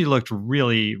they actually looked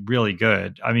really, really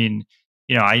good. I mean,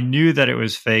 you know, I knew that it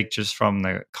was fake just from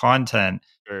the content,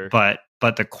 Sure. but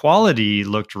the quality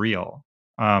looked real.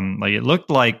 Like it looked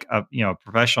like a, you know,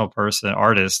 professional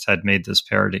artist had made this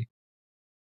parody.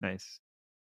 Nice.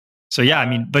 So yeah, I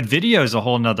mean, but video is a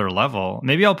whole nother level.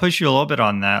 Maybe I'll push you a little bit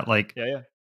on that. Like, you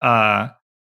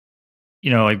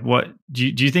know, like what do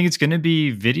you think it's going to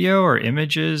be, video or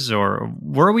images, or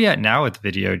where are we at now with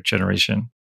video generation?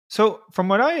 So from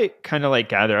what I kind of like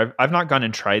gather, I've not gone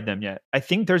and tried them yet. I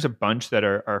think there's a bunch that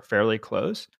are fairly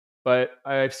close, but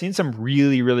I've seen some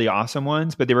really, really awesome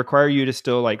ones, but they require you to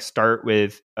still like start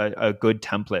with a good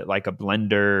template, like a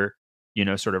Blender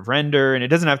sort of render, and it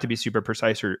doesn't have to be super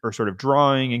precise or sort of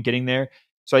drawing and getting there.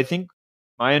 So I think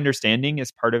my understanding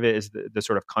is part of it is the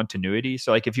sort of continuity.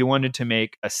 So like if you wanted to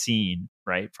make a scene,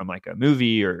 right, from like a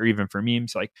movie or even for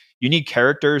memes, like you need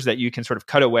characters that you can sort of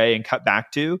cut away and cut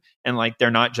back to, and like they're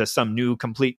not just some new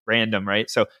complete random, right?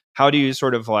 So how do you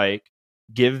sort of like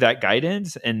give that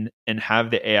guidance and have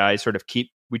the AI sort of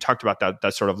keep, we talked about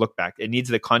that sort of look back. It needs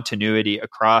the continuity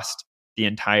across the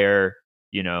entire,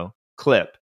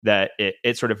 clip, that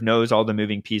it sort of knows all the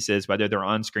moving pieces, whether they're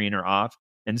on screen or off.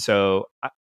 And so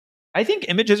I think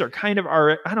images are kind of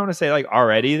I don't want to say like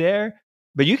already there,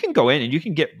 but you can go in and you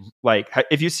can get like,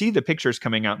 if you see the pictures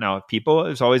coming out now of people,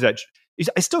 there's always that,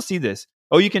 I still see this.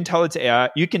 Oh, you can tell it's AI.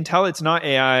 You can tell it's not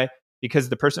AI because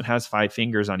the person has 5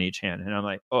 fingers on each hand. And I'm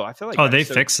like, oh, I feel like, oh, they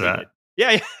fixed that.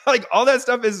 Yeah, like all that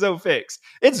stuff is so fixed.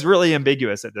 It's really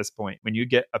ambiguous at this point when you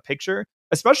get a picture,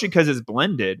 especially because it's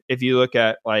blended. If you look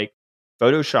at like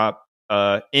Photoshop,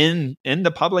 in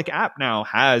the public app now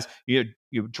has you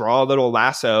draw a little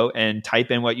lasso and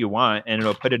type in what you want and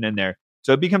it'll put it in there.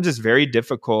 So it becomes this very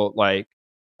difficult, like,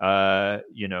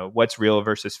 what's real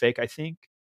versus fake, I think.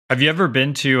 Have you ever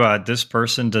been to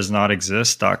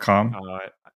thispersondoesnotexist.com?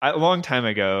 A long time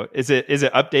ago. Is it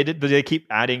updated? Do they keep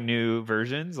adding new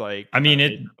versions? Like, I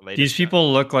mean, these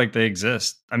people look like they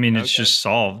exist. I mean, it's just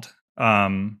solved. I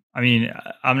mean,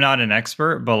 I'm not an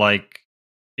expert, but like,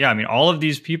 yeah, I mean, all of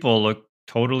these people look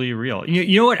totally real.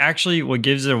 You know what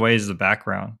gives it away is the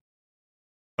background.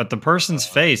 But the person's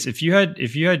face, if you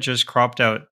had just cropped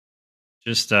out,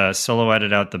 just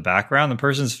silhouetted out the background, the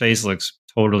person's face looks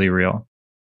totally real.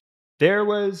 There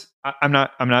was, I'm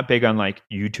not big on like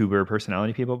YouTuber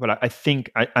personality people, but I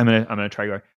think I'm gonna try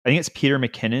going. I think it's Peter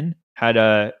McKinnon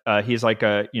had he's like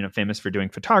famous for doing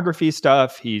photography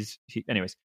stuff.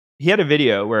 Anyways, he had a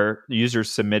video where users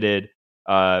submitted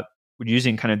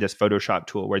using kind of this Photoshop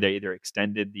tool where they either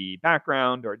extended the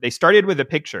background or they started with a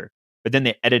picture, but then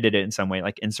they edited it in some way,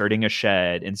 like inserting a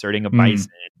shed, inserting a bison,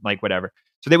 like whatever.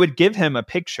 So they would give him a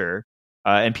picture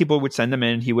and people would send them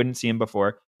in. He wouldn't see him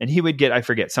before. And he would get, I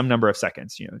forget, some number of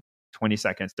seconds, 20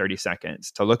 seconds, 30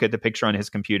 seconds to look at the picture on his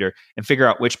computer and figure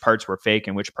out which parts were fake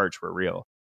and which parts were real.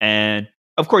 And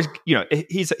of course,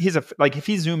 he's like, if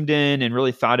he zoomed in and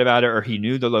really thought about it or he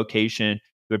knew the location,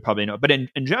 he would probably know. But in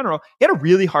general, he had a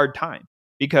really hard time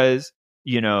because,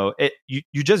 you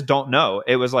just don't know.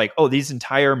 It was like, oh, these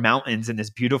entire mountains and this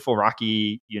beautiful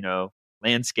rocky,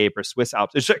 landscape or Swiss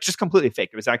Alps. It's just completely fake.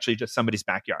 It was actually just somebody's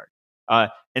backyard.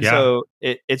 So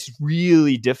it's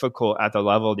really difficult at the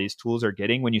level these tools are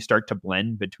getting when you start to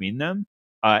blend between them.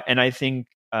 And I think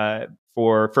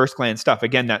for first glance stuff,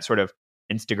 again, that sort of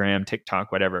Instagram,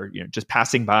 TikTok, whatever, just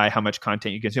passing by how much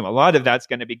content you consume, a lot of that's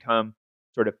going to become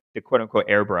sort of the quote unquote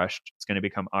airbrushed. It's going to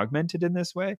become augmented in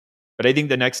this way. But I think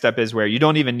the next step is where you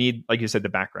don't even need, like you said, the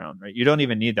background, right? You don't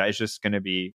even need that. It's just going to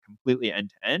be completely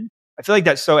end to end. I feel like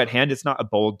that's so at hand. It's not a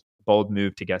bold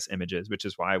move to guess images, which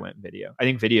is why I went video. I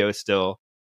think video is still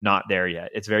not there yet.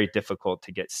 It's very difficult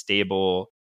to get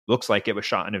stable. Looks like it was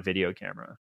shot in a video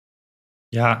camera.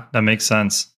 Yeah, that makes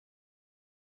sense.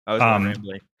 I was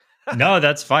rambling. No,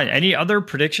 that's fine. Any other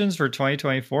predictions for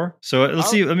 2024? So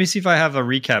let's see. Let me see if I have a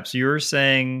recap. So you were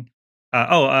saying,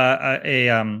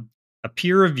 a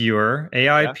peer reviewer,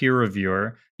 AI peer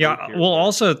reviewer. Yeah, we'll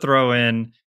also throw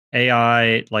in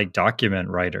AI like document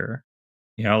writer.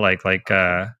 Like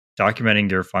documenting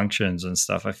their functions and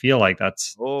stuff. I feel like that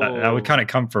would kind of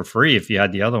come for free if you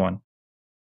had the other one.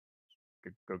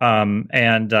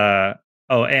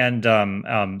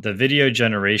 The video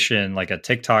generation, like a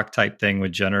TikTok type thing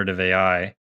with generative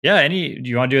AI. Yeah. Do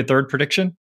you want to do a third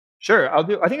prediction? Sure. I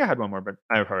think I had one more, but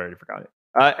I've already forgot it.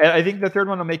 I think the third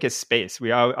one I'll make is space. I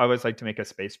always like to make a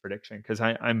space prediction because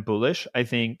I'm bullish. I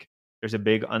think there's a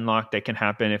big unlock that can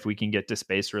happen if we can get to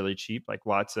space really cheap, like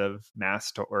lots of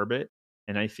mass to orbit.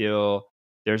 And I feel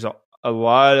there's a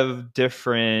lot of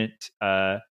different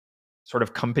sort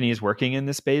of companies working in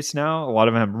this space now. A lot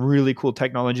of them have really cool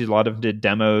technologies. A lot of them did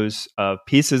demos of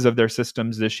pieces of their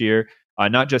systems this year,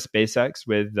 not just SpaceX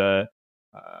with their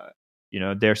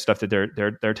stuff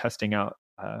that they're testing out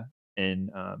in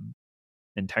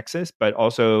Texas, but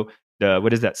also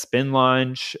the spin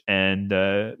launch and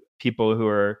the people who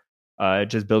are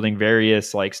just building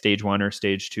various like stage 1 or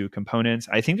stage 2 components.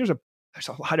 I think there's a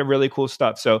lot of really cool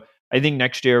stuff. So I think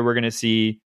next year we're going to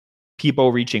see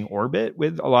people reaching orbit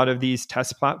with a lot of these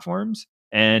test platforms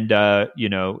and,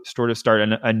 sort of start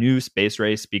a new space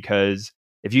race, because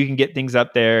if you can get things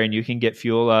up there and you can get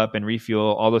fuel up and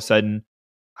refuel, all of a sudden,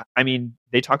 I mean,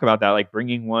 they talk about that, like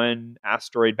bringing one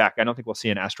asteroid back. I don't think we'll see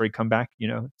an asteroid come back,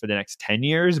 for the next 10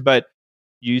 years, but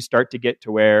you start to get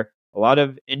to where a lot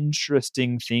of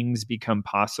interesting things become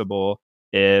possible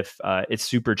if it's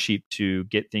super cheap to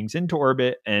get things into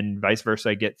orbit, and vice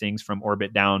versa, get things from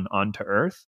orbit down onto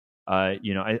Earth. I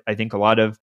think a lot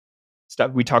of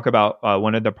stuff we talk about,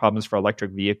 one of the problems for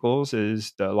electric vehicles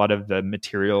is a lot of the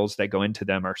materials that go into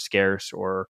them are scarce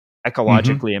or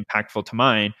ecologically impactful to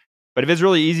mine. But if it's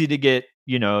really easy to get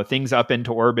things up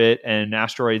into orbit and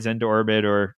asteroids into orbit,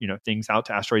 or things out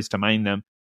to asteroids to mine them,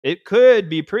 it could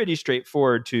be pretty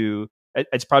straightforward to.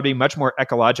 It's probably much more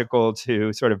ecological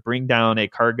to sort of bring down a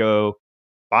cargo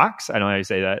box, I don't know how you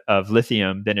say that, of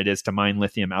lithium than it is to mine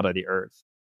lithium out of the earth.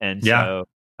 And so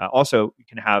also you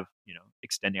can have,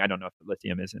 extending, I don't know if the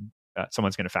lithium is in,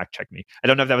 someone's going to fact check me. I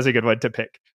don't know if that was a good one to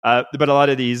pick. But a lot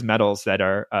of these metals that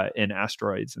are in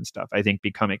asteroids and stuff, I think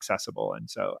become accessible. And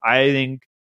so I think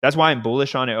that's why I'm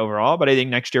bullish on it overall. But I think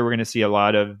next year we're going to see a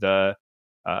lot of the,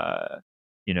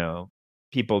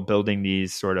 people building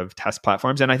these sort of test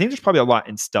platforms. And I think there's probably a lot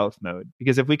in stealth mode,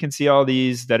 because if we can see all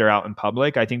these that are out in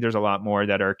public, I think there's a lot more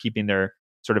that are keeping their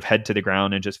sort of head to the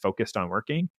ground and just focused on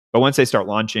working. But once they start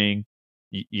launching,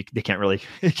 they can't really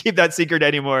keep that secret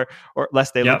anymore, or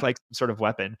lest they look like some sort of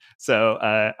weapon. So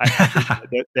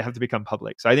they have to become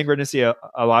public. So I think we're going to see a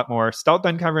lot more stealth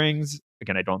uncoverings.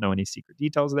 Again, I don't know any secret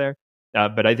details there.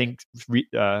 But I think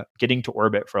getting to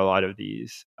orbit for a lot of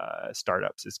these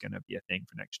startups is going to be a thing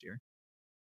for next year.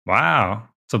 Wow.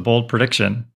 It's a bold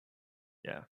prediction.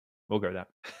 Yeah, we'll go with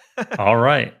that. All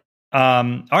right.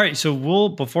 All right. So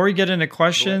before we get into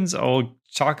questions, I'll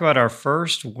talk about our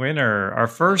first winner. Our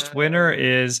first winner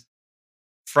is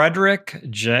Frederick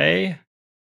J.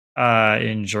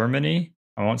 In Germany.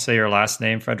 I won't say your last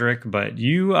name, Frederick, but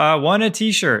you won a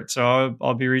t-shirt. So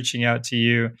I'll be reaching out to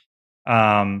you.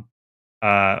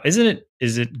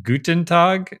 Is it Guten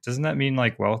Tag? Doesn't that mean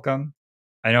like welcome?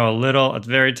 I know a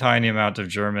very tiny amount of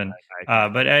German.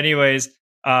 But anyways,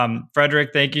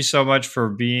 Frederick, thank you so much for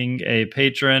being a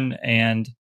patron, and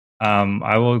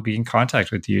I will be in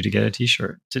contact with you to get a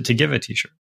t-shirt, to give a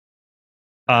t-shirt.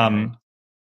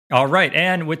 All right.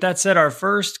 And with that said, our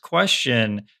first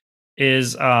question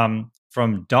is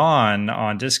from Don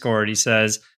on Discord. He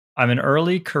says, I'm an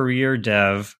early career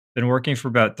dev, been working for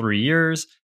about 3 years.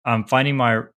 I'm finding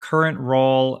my current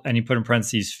role, and he put in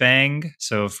parentheses FANG.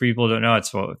 So for people who don't know,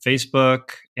 it's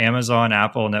Facebook, Amazon,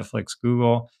 Apple, Netflix,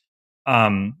 Google,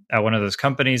 at one of those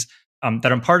companies,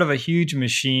 that I'm part of a huge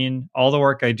machine. All the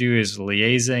work I do is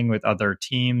liaising with other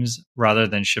teams rather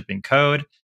than shipping code.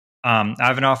 I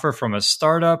have an offer from a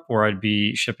startup where I'd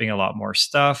be shipping a lot more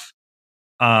stuff.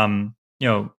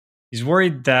 He's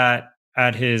worried that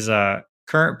at his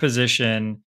current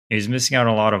position, he's missing out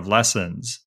on a lot of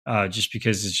lessons. Just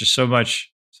because it's just so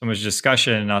much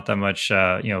discussion, not that much,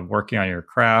 working on your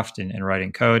craft and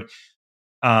writing code.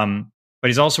 But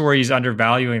he's also where he's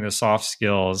undervaluing the soft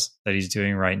skills that he's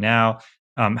doing right now.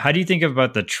 How do you think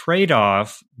about the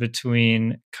trade-off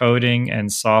between coding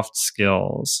and soft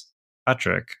skills,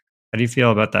 Patrick? How do you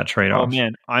feel about that trade-off? Oh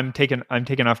man, I'm taken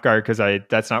off guard because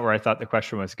that's not where I thought the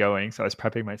question was going. So I was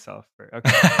prepping myself for.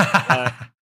 Okay.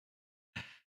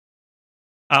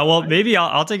 Well, maybe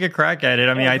I'll take a crack at it.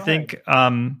 I mean, I think,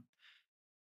 man,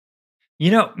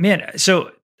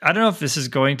 so I don't know if this is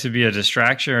going to be a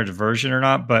distraction or diversion or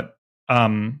not, but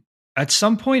at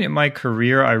some point in my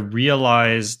career, I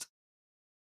realized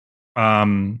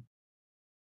that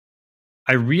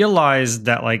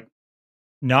like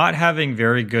not having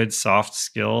very good soft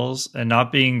skills and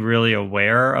not being really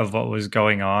aware of what was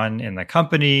going on in the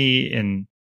company, in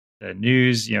the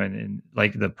news, in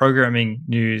like the programming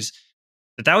news,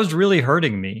 that was really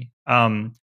hurting me.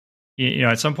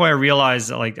 At some point I realized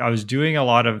that like I was doing a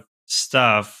lot of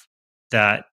stuff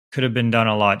that could have been done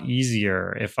a lot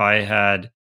easier if I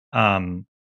had,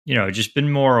 just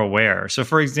been more aware. So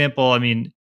for example, I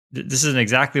mean, this isn't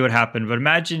exactly what happened, but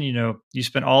imagine, you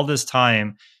spent all this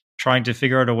time trying to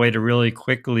figure out a way to really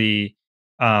quickly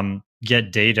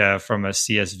get data from a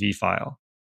CSV file.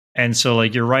 And so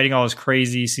like you're writing all this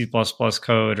crazy C++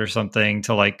 code or something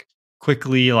to like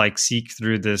quickly like seek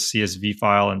through this CSV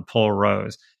file and pull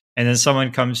rows. And then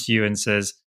someone comes to you and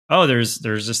says, oh, there's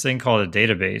this thing called a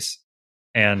database.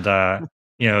 And,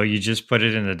 you just put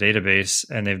it in the database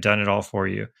and they've done it all for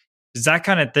you. It's that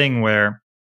kind of thing where,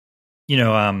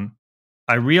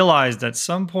 I realized at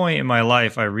some point in my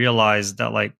life, that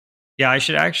like, yeah, I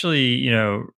should actually,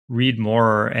 read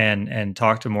more and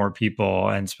talk to more people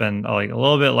and spend like a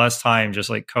little bit less time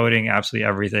just like coding absolutely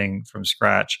everything from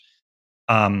scratch.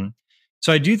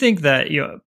 So I do think that,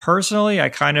 personally, I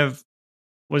kind of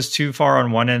was too far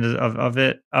on one end of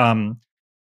it. Now,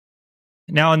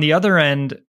 on the other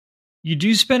end, you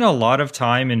do spend a lot of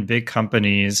time in big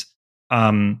companies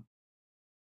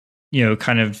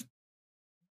kind of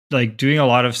like doing a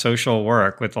lot of social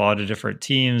work with a lot of different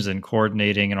teams and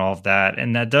coordinating and all of that.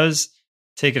 And that does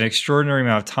take an extraordinary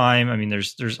amount of time. I mean,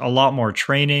 there's a lot more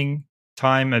training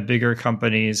time at bigger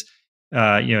companies,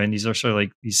 and these are sort of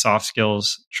like these soft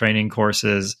skills training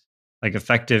courses, like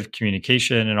effective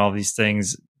communication and all these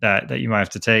things that you might have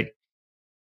to take.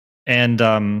 And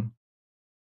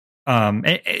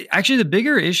actually, the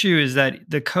bigger issue is that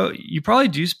the code, you probably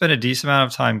do spend a decent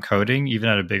amount of time coding, even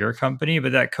at a bigger company,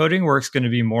 but that coding work's going to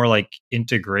be more like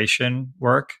integration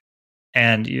work,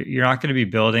 and you're not going to be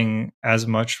building as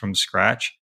much from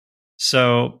scratch.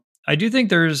 So I do think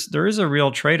there is a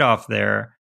real trade-off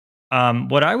there.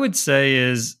 What I would say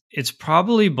is it's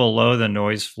probably below the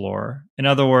noise floor. In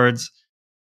other words,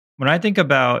 when I think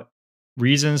about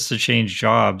reasons to change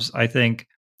jobs, I think,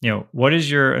 what is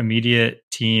your immediate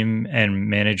team and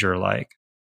manager like?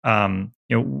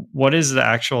 What is the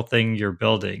actual thing you're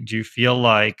building? Do you feel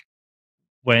like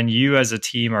when you as a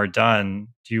team are done,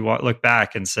 do you look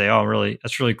back and say, "Oh, really,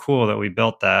 that's really cool that we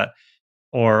built that,"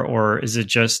 or is it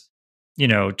just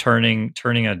turning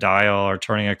a dial or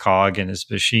turning a cog in this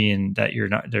machine that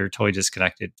they're totally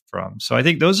disconnected from? So I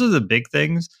think those are the big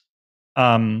things.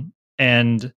 I'd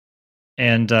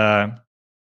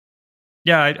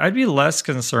be less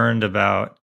concerned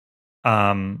about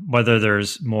whether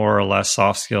there's more or less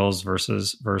soft skills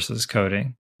versus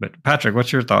coding. But Patrick,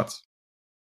 what's your thoughts?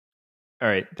 All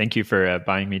right, thank you for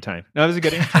buying me time. No, that was a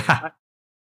good answer.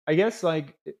 I guess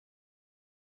like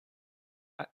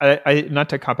I not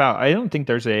to cop out, I don't think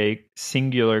there's a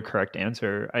singular correct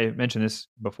answer. I mentioned this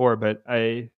before, but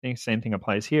I think the same thing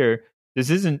applies here. This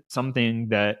isn't something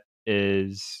that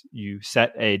is you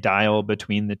set a dial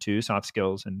between the two, soft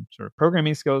skills and sort of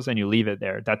programming skills, and you leave it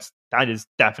there. That is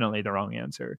definitely the wrong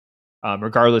answer,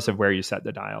 regardless of where you set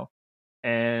the dial.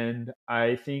 And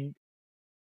I think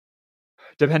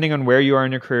depending on where you are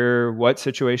in your career, what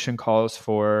situation calls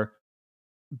for,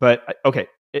 but okay,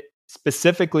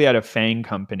 specifically at a FANG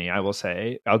company, I will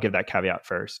say, I'll give that caveat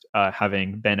first,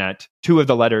 having been at two of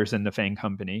the letters in the FANG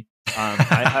company.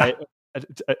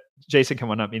 Jason can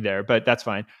one-up me there, but that's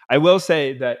fine. I will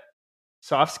say that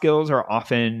soft skills are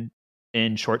often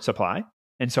in short supply.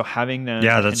 And so having them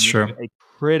that's true. A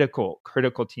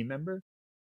critical team member.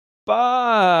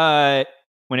 But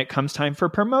when it comes time for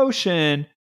promotion,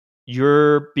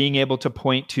 you're being able to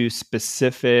point to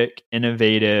specific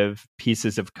innovative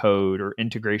pieces of code or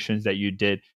integrations that you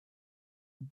did.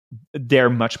 They're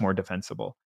much more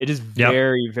defensible. It is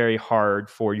very, very hard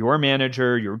for your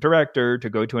manager, your director, to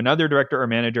go to another director or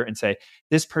manager and say,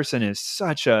 this person is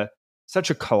such a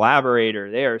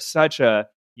collaborator. They are such a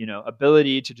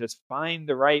ability to just find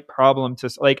the right problem to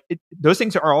those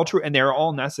things are all true and they're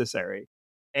all necessary.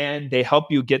 And they help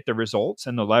you get the results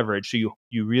and the leverage. So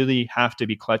you really have to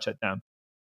be clutch at them.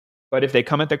 But if they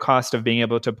come at the cost of being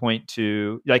able to point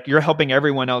to, like, you're helping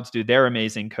everyone else do their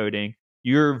amazing coding,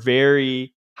 you're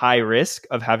very high risk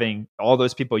of having all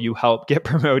those people you help get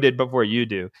promoted before you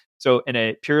do. So in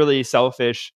a purely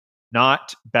selfish,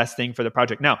 not best thing for the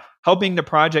project. Now, helping the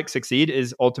project succeed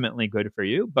is ultimately good for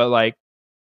you. But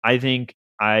I think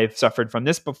I've suffered from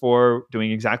this before,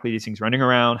 doing exactly these things, running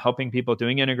around, helping people,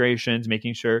 doing integrations,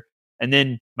 making sure, and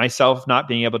then myself not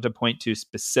being able to point to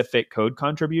specific code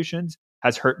contributions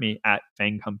has hurt me at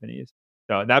FANG companies.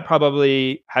 So that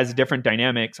probably has different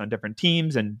dynamics on different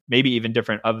teams and maybe even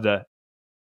different of the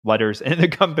letters in the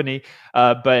company,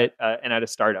 but at a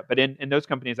startup. But in those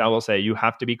companies, I will say you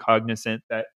have to be cognizant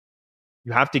that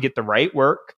you have to get the right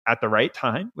work at the right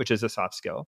time, which is a soft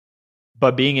skill.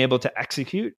 But being able to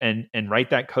execute and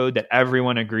write that code that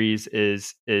everyone agrees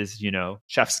is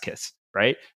chef's kiss,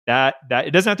 right? That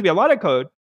it doesn't have to be a lot of code.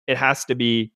 It has to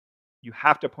be, you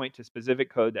have to point to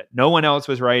specific code that no one else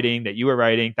was writing, that you were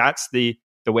writing. That's the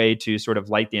way to sort of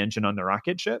light the engine on the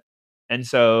rocket ship. And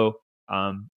so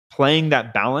playing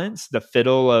that balance, the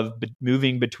fiddle of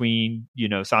moving between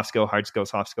soft skill, hard skill,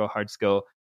 soft skill, hard skill,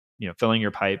 filling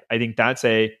your pipe. I think that's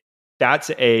a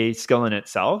skill in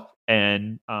itself.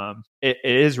 And it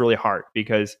is really hard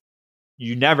because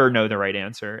you never know the right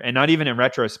answer. And not even in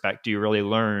retrospect do you really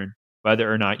learn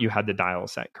whether or not you had the dial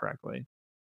set correctly.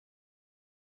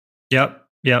 Yep.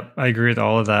 I agree with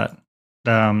all of that.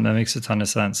 That makes a ton of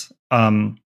sense.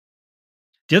 The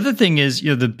other thing is,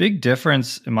 the big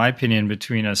difference, in my opinion,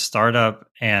 between a startup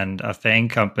and a FANG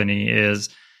company is,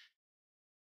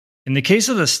 in the case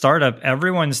of the startup,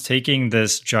 everyone's taking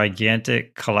this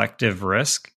gigantic collective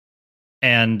risk.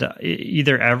 And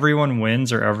either everyone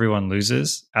wins or everyone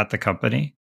loses at the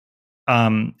company.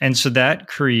 And so that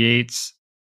creates,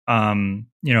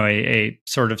 a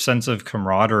sort of sense of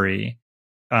camaraderie,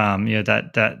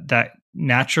 that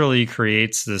naturally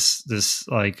creates this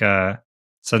like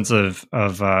sense of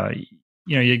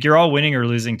you're all winning or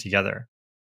losing together.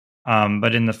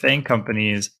 But in the FANG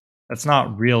companies, that's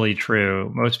not really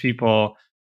true. Most people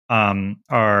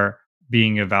are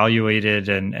being evaluated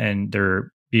and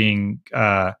they're being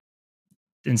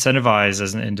incentivized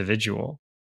as an individual.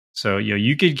 So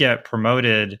you could get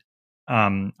promoted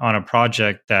on a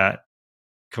project that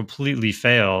completely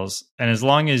fails, and as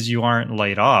long as you aren't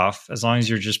laid off, as long as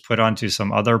you're just put onto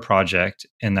some other project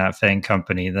in that FANG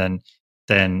company, then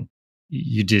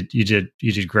you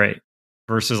did great.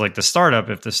 Versus like the startup,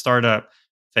 if the startup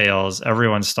fails,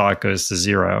 everyone's stock goes to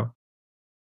zero.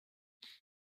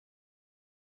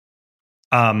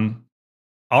 All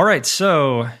right,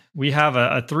 so we have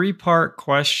a 3-part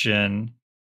question.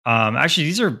 Actually,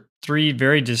 these are 3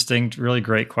 very distinct, really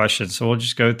great questions. So we'll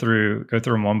just go through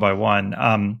them one by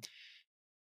one.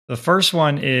 The first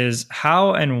one is,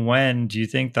 how and when do you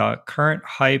think the current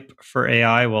hype for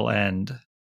AI will end?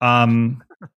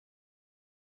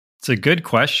 It's a good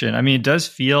question. I mean, it does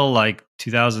feel like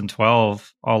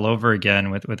 2012 all over again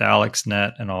with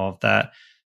AlexNet and all of that.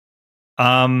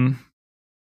 I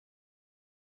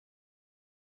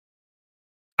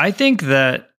think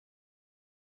that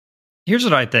here's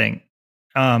what I think,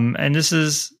 and this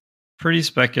is pretty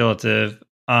speculative.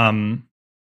 I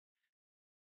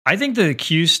think the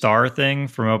Q star thing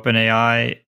from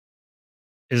OpenAI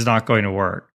is not going to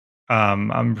work.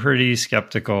 I'm pretty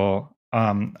skeptical.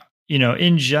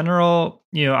 In general,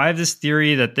 I have this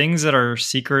theory that things that are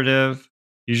secretive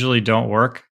usually don't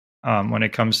work when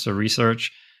it comes to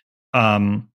research.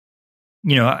 The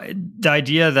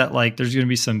idea that like there's going to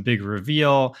be some big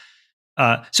reveal.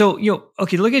 Okay,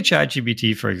 look at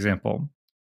ChatGPT, for example.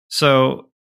 So,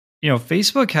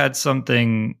 Facebook had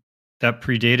something that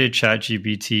predated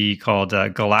ChatGPT called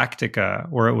Galactica,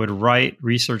 where it would write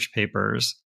research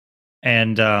papers,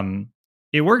 and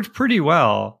it worked pretty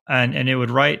well. And it would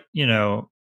write, it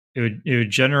would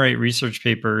generate research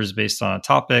papers based on a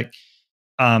topic.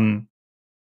 And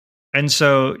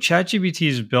so ChatGPT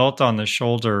is built on the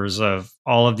shoulders of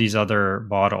all of these other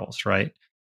models, right?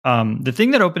 The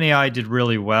thing that OpenAI did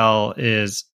really well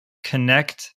is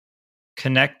connect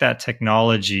that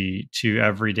technology to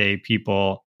everyday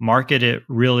people, market it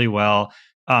really well,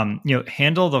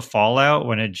 handle the fallout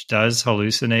when it does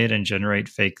hallucinate and generate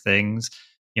fake things,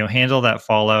 handle that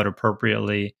fallout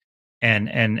appropriately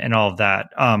and all of that.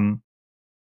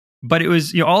 But it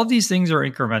was, all of these things are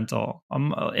incremental.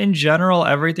 In general,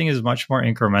 everything is much more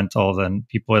incremental than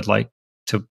people would like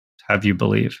to have you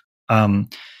believe. And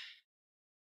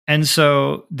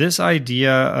so this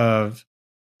idea of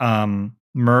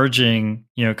merging,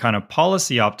 kind of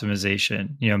policy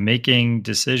optimization, making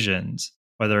decisions,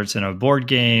 whether it's in a board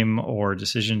game or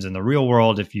decisions in the real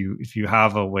world, if you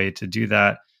have a way to do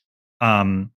that,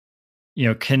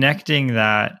 connecting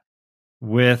that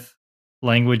with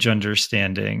language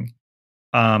understanding.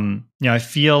 I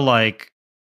feel like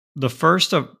the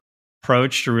first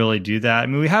approach to really do that, I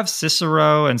mean, we have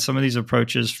Cicero and some of these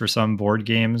approaches for some board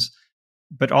games,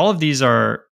 but all of these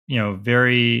are,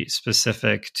 very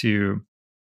specific to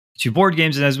board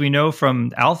games. And as we know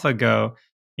from AlphaGo,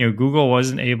 Google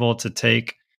wasn't able to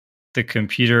take the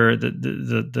computer,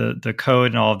 the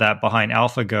code and all of that behind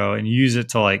AlphaGo and use it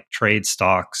to like trade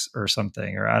stocks or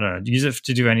something, or I don't know, use it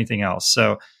to do anything else.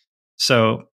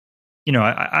 So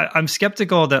I'm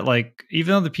skeptical that like,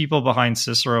 even though the people behind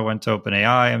Cicero went to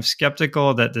OpenAI, I'm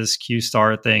skeptical that this Q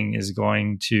star thing is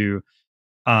going to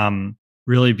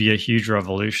really be a huge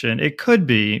revolution. It could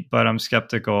be, but I'm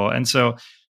skeptical. And so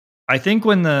I think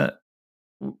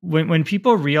when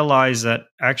people realize that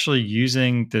actually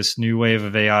using this new wave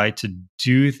of AI to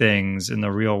do things in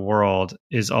the real world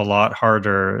is a lot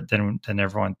harder than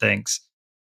everyone thinks,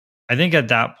 I think at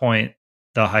that point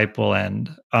the hype will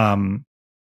end. And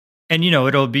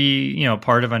it'll be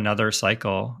part of another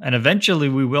cycle, and eventually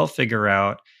we will figure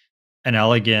out an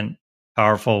elegant,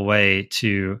 powerful way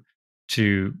to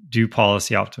do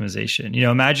policy optimization.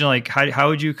 Imagine like how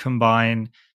would you combine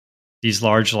these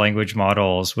large language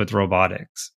models with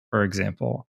robotics, for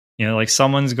example? Like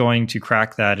someone's going to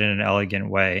crack that in an elegant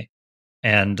way,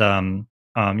 and and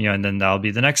then that'll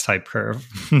be the next hype curve.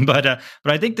 But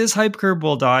I think this hype curve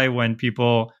will die when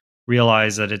people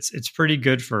realize that it's pretty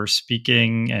good for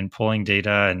speaking and pulling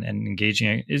data and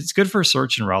engaging. It's good for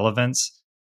search and relevance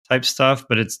type stuff,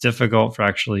 but it's difficult for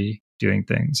actually doing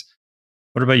things.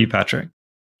 What about you, Patrick?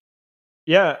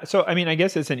 Yeah. So, I mean, I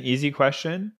guess it's an easy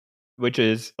question, which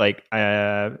is like,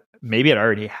 maybe it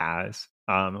already has,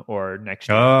 or next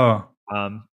year. Oh.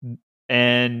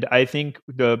 And I think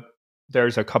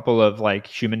there's a couple of like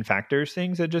human factors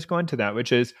things that just go into that,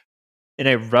 which is in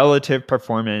a relative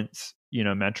performance,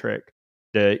 metric,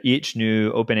 each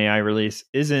new OpenAI release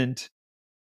isn't.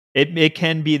 It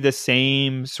can be the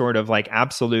same sort of like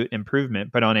absolute improvement,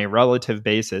 but on a relative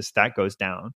basis, that goes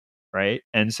down, right?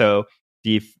 And so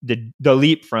the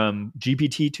leap from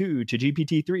GPT-2 to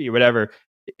GPT-3 or whatever,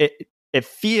 it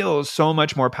feels so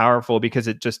much more powerful because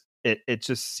it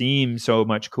just seems so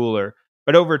much cooler.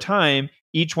 But over time,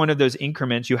 each one of those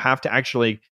increments, you have to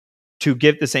actually, to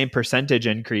get the same percentage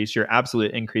increase, your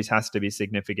absolute increase has to be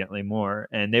significantly more.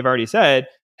 And they've already said,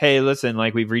 hey, listen,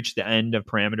 like we've reached the end of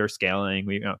parameter scaling.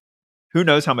 Who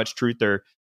knows how much truth or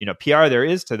PR there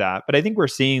is to that. But I think we're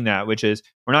seeing that, which is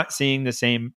we're not seeing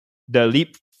the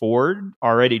leap forward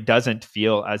already doesn't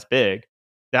feel as big.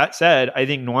 That said, I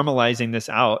think normalizing this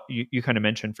out, you kind of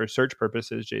mentioned for search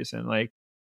purposes, Jason, like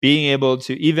being able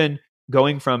to even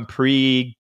going from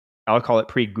I'll call it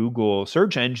pre-Google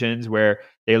search engines where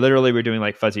they literally were doing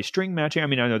like fuzzy string matching. I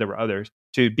mean, I know there were others,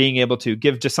 to being able to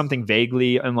give just something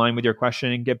vaguely in line with your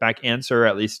question and get back answer,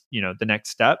 at least, the next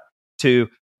step, to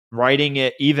writing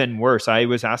it even worse. I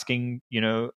was asking,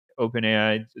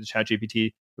 OpenAI,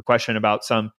 ChatGPT, a question about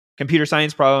some computer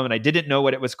science problem, and I didn't know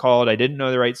what it was called. I didn't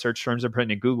know the right search terms to put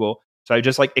into Google. So I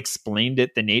just like explained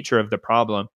the nature of the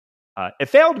problem. It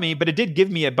failed me, but it did give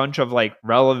me a bunch of like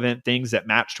relevant things that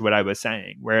matched what I was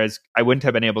saying. Whereas I wouldn't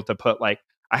have been able to put like,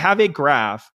 I have a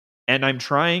graph and I'm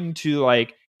trying to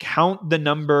like count the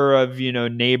number of,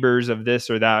 neighbors of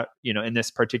this or that, in this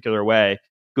particular way.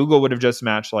 Google would have just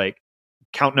matched like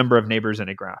count number of neighbors in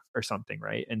a graph or something,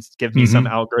 right? And give me some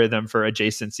algorithm for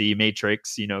adjacency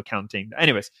matrix, counting.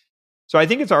 Anyways, so I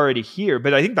think it's already here,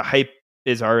 but I think the hype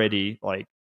is already like,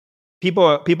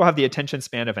 people have the attention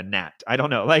span of a gnat. I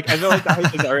don't know. Like, I feel like the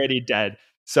hype is already dead.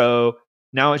 So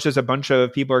now it's just a bunch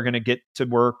of people are going to get to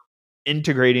work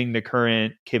integrating the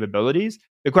current capabilities.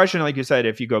 The question, like you said,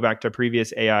 if you go back to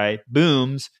previous AI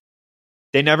booms,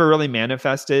 they never really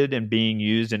manifested in being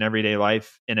used in everyday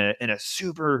life in a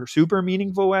super, super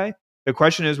meaningful way. The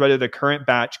question is whether the current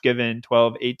batch, given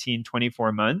 12, 18,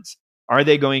 24 months, are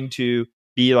they going to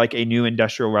be like a new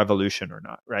industrial revolution or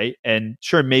not, right? And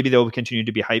sure, maybe there will continue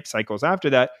to be hype cycles after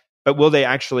that, but will they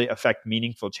actually affect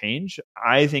meaningful change?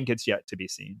 I think it's yet to be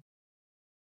seen.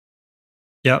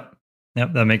 Yep,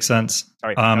 that makes sense.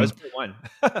 Sorry, that was part one.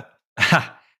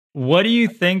 What do you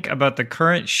think about the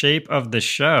current shape of the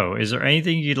show? Is there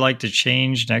anything you'd like to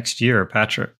change next year,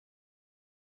 Patrick?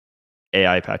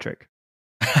 AI Patrick.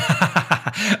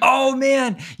 Oh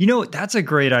man, that's a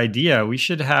great idea. We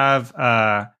should have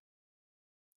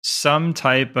some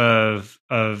type of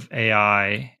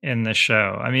AI in the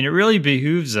show. I mean, it really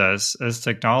behooves us as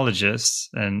technologists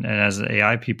and as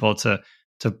AI people to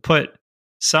put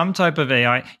some type of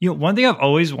AI. One thing I've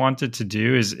always wanted to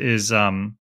do is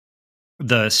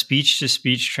the speech to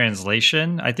speech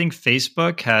translation. I think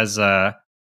Facebook has I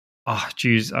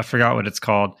forgot what it's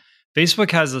called. Facebook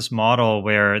has this model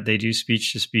where they do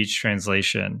speech to speech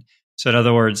translation. So in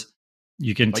other words,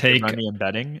 you can like take run the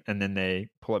embedding and then they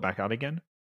pull it back out again.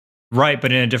 Right,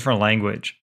 but in a different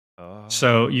language. Oh.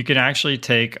 So you can actually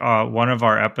take one of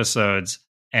our episodes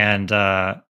and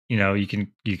you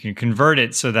can convert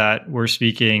it so that we're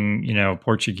speaking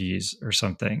Portuguese or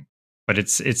something, but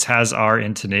it has our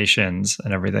intonations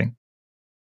and everything.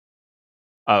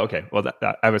 Oh, okay. Well,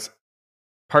 that I was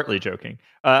partly joking.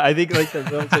 I think like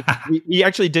we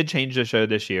actually did change the show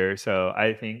this year, so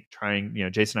I think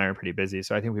Jason and I are pretty busy,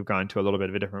 so I think we've gone to a little bit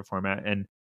of a different format. And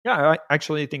yeah, I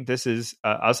actually think this is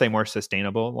I'll say more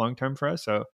sustainable long term for us.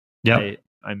 So yeah,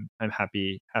 I'm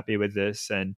happy with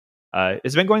this, and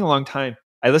it's been going a long time.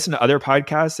 I listen to other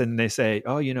podcasts and they say,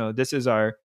 oh, this is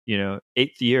our 8th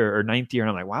year or 9th year, and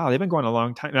I'm like, wow, they've been going a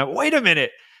long time. Now, wait a minute,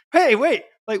 hey, wait,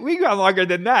 like we got longer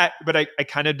than that, but I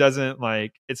kind of doesn't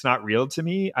like it's not real to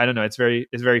me. I don't know. It's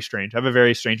very strange. I have a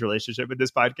very strange relationship with this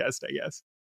podcast, I guess.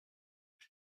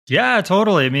 Yeah,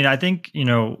 totally. I mean, I think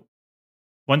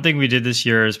one thing we did this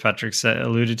year, as Patrick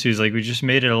alluded to, is like we just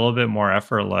made it a little bit more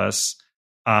effortless.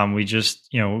 We just,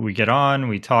 we get on,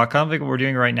 we talk, kind of like what we're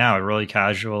doing right now, really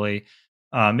casually.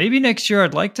 Maybe next year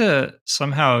I'd like to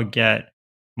somehow get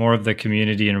more of the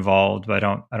community involved, but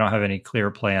I don't have any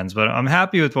clear plans. But I'm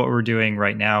happy with what we're doing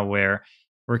right now, where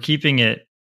we're keeping it,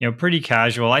 pretty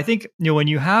casual. I think, when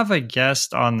you have a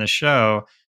guest on the show,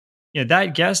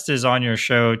 that guest is on your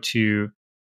show to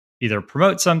either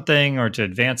promote something or to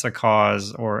advance a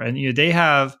cause, and they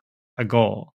have a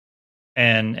goal.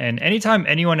 And anytime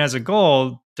anyone has a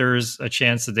goal, there's a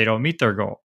chance that they don't meet their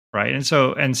goal, right? And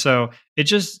so it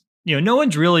just, no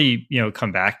one's really,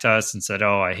 come back to us and said,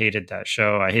 oh, I hated that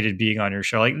show, I hated being on your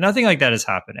show. Like nothing like that has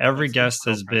happened. Every guest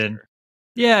has been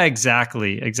Yeah,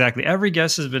 exactly. Exactly. Every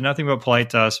guest has been nothing but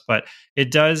polite to us, but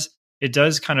it does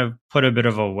kind of put a bit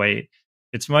of a weight.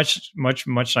 It's much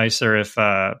nicer if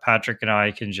Patrick and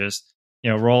I can just,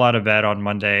 roll out of bed on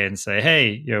Monday and say,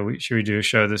 "Hey, should we do a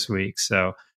show this week?"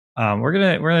 So we're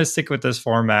gonna stick with this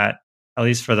format at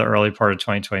least for the early part of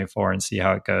 2024 and see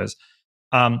how it goes.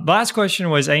 The last question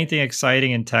was anything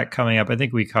exciting in tech coming up. I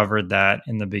think we covered that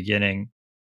in the beginning.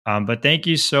 But thank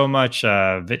you so much,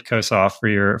 Vitkosov, for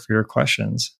your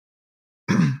questions.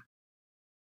 Are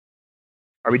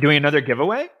we doing another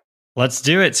giveaway? Let's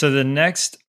do it. So the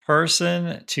next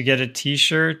person to get a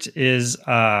T-shirt is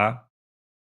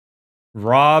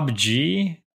Rob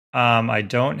G. I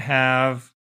don't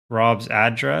have Rob's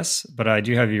address, but I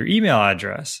do have your email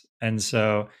address. And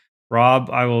so, Rob,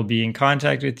 I will be in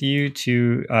contact with you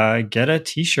to get a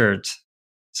T-shirt.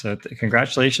 So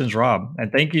congratulations, Rob.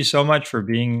 And thank you so much for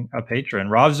being a patron.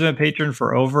 Rob's been a patron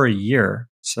for over a year.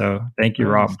 So thank you,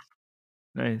 Rob.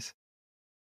 Nice.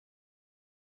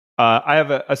 I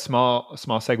have a small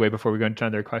segue before we go into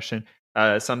another question.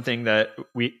 Something that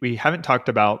we haven't talked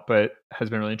about but has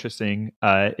been really interesting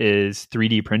is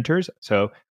 3D printers.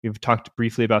 So we've talked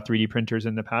briefly about 3D printers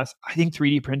in the past. I think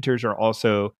 3D printers are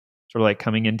also sort of like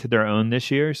coming into their own this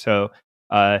year. So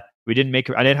I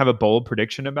didn't have a bold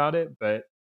prediction about it, but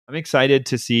I'm excited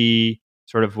to see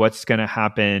sort of what's going to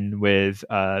happen with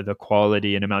the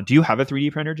quality and amount. Do you have a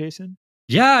 3D printer, Jason?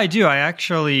 Yeah, I do. I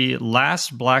actually,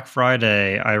 last Black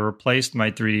Friday, I replaced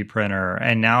my 3D printer,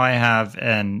 and now I have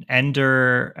an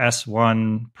Ender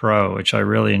S1 Pro, which I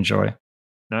really enjoy.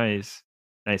 Nice.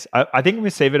 I think I'm going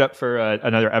to save it up for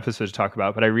another episode to talk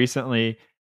about, but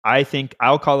I think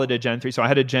I'll call it a Gen 3. So I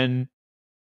had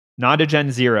not a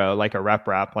Gen 0, like a rep,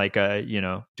 like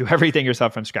do everything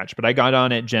yourself from scratch. But I got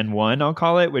on at Gen 1, I'll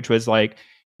call it, which was like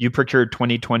you procured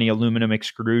 2020 aluminum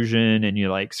extrusion and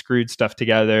you like screwed stuff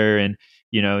together and,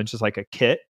 it's just like a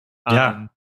kit. Yeah.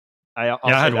 I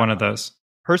had one of those.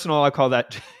 Personal, I'll call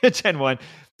that Gen 1.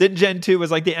 Then Gen 2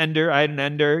 was like the Ender. I had an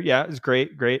Ender. Yeah, it was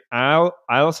great.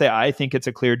 I'll say I think it's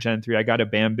a clear Gen 3. I got a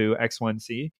Bamboo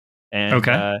X1C. And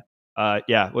okay.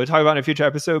 We'll talk about it in a future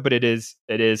episode, but it is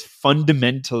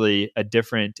fundamentally a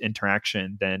different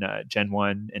interaction than Gen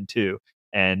 1 and 2.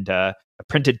 And I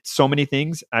printed so many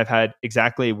things. I've had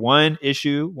exactly one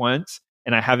issue once,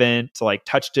 and I haven't like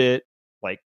touched it,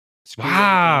 like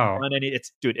wow, on any.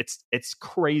 It's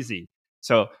crazy.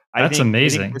 So that's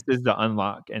amazing. I think this is the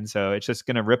unlock, and so it's just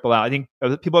going to ripple out. I think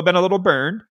people have been a little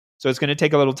burned, so it's going to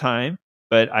take a little time.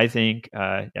 But I think,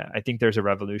 I think there's a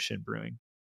revolution brewing.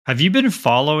 Have you been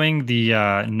following the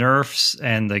nerfs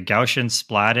and the Gaussian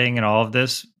splatting and all of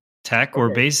this tech where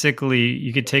basically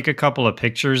you could take a couple of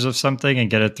pictures of something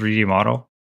and get a 3D model?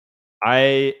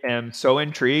 I am so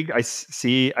intrigued. I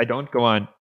don't go on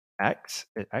X.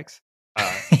 I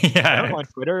don't go on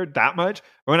Twitter that much.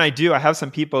 But when I do, I have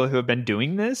some people who have been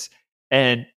doing this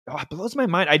and it blows my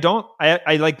mind.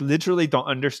 I like literally don't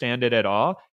understand it at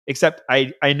all. Except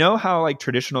I know how like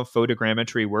traditional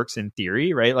photogrammetry works in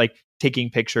theory, right? Like taking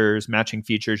pictures, matching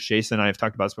features. Jason and I have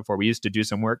talked about this before. We used to do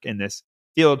some work in this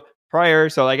field prior.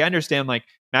 So like I understand like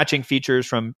matching features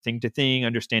from thing to thing,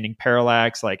 understanding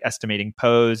parallax, like estimating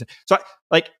pose. So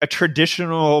like a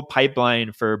traditional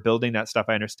pipeline for building that stuff,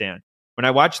 I understand. When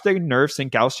I watch the nerfs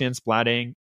and Gaussian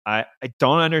splatting, I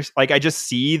don't understand. Like I just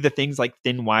see the things like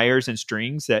thin wires and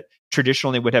strings that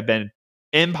traditionally would have been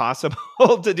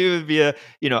impossible to do via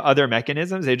other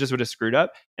mechanisms. They just would have screwed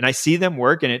up, and I see them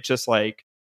work, and it just like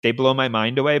they blow my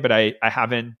mind away. But I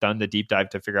haven't done the deep dive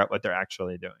to figure out what they're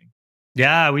actually doing.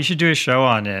 Yeah, we should do a show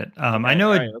on it. I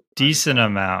know a decent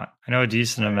amount. I know a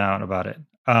decent amount about it.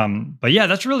 But yeah,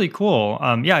 that's really cool.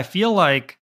 Yeah, I feel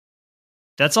like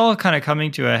that's all kind of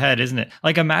coming to a head, isn't it?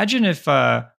 Like imagine if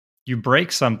you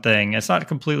break something, it's not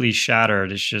completely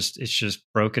shattered. It's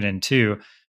just broken in two.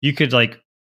 You could like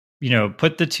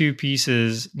put the two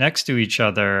pieces next to each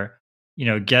other,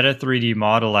 get a 3D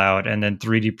model out and then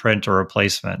 3D print a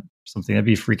replacement. Something that'd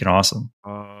be freaking awesome.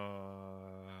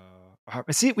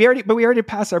 See, we already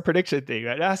passed our prediction thing.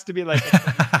 It has to be like,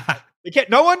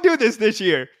 no one do this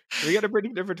year. We got to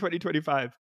predict it for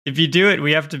 2025. If you do it,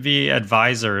 we have to be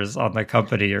advisors on the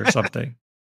company or something.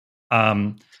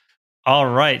 All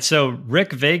right. So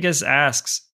Rick Vegas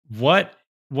asks, what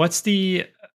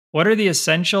are the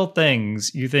essential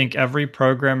things you think every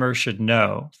programmer should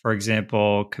know? For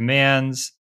example,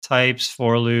 commands, types,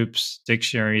 for loops,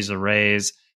 dictionaries,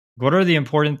 arrays. What are the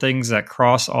important things that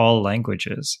cross all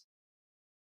languages?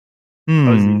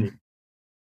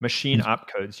 Machine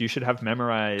opcodes. You should have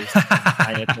memorized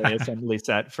ISA assembly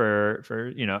set for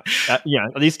at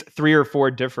least 3 or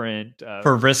 4 different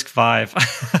for RISC-V.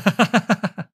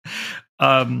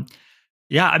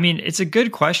 Yeah, I mean, it's a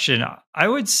good question. I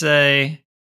would say,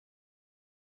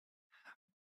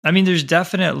 I mean, there's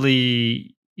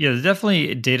definitely, there's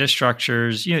definitely data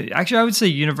structures. Actually, I would say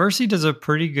university does a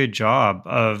pretty good job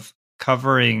of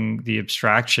covering the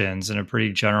abstractions in a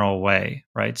pretty general way,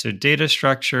 right? So data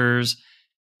structures,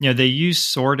 they use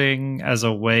sorting as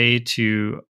a way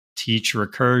to teach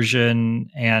recursion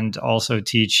and also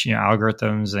teach,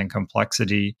 algorithms and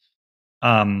complexity.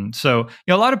 So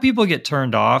a lot of people get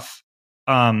turned off,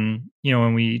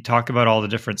 when we talk about all the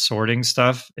different sorting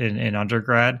stuff in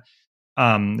undergrad.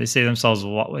 They say to themselves,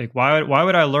 well, like, why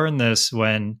would I learn this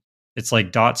when it's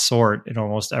like dot sort in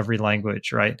almost every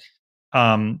language, right?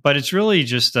 But it's really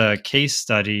just a case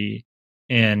study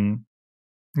in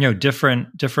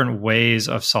different ways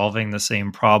of solving the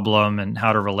same problem and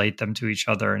how to relate them to each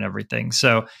other and everything.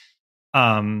 So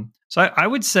I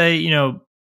would say,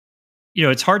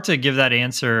 it's hard to give that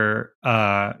answer,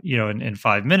 in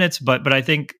 5 minutes, but I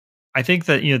think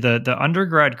that, the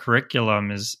undergrad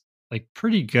curriculum is like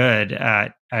pretty good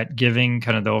at giving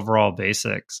kind of the overall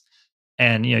basics.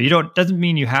 And, you don't, doesn't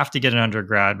mean you have to get an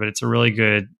undergrad, but it's a really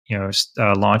good,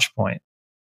 launch point.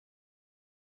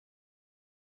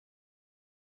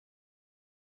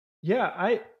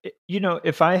 Yeah,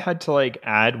 if I had to like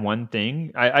add one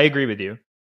thing, I agree with you.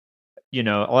 A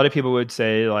lot of people would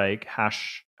say like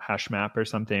hash map or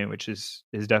something, which is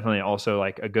definitely also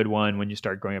like a good one when you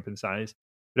start going up in size.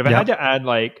 But if I had to add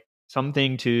like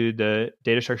something to the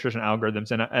data structures and algorithms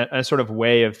and a sort of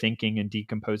way of thinking and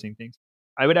decomposing things,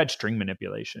 I would add string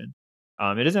manipulation.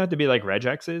 It doesn't have to be like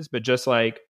regexes, but just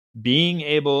like being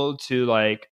able to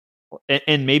like,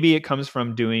 and maybe it comes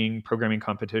from doing programming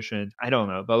competitions. I don't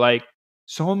know, but like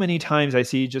so many times I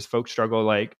see just folks struggle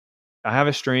like, I have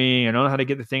a string. I don't know how to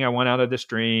get the thing I want out of the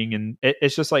string. And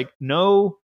it's just like,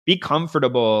 no, be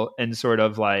comfortable and sort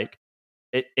of like,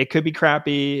 it could be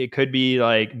crappy. It could be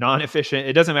like non-efficient.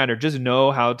 It doesn't matter. Just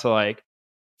know how to like,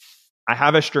 I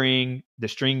have a string. The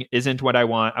string isn't what I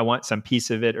want. I want some piece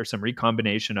of it or some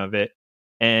recombination of it.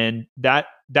 And that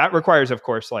requires, of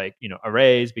course, like,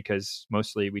 arrays, because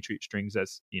mostly we treat strings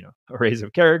as, arrays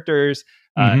of characters.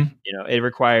 It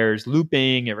requires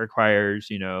looping. It requires,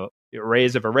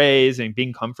 arrays of arrays and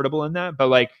being comfortable in that. But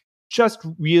like, just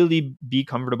really be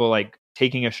comfortable, like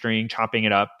taking a string, chopping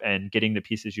it up and getting the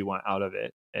pieces you want out of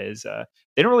it is,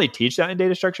 they don't really teach that in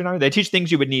data structure now. They teach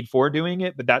things you would need for doing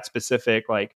it, but that specific,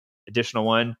 like additional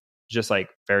one, just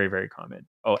like very, very common.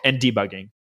 Oh, and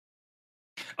debugging.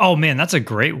 Oh man, that's a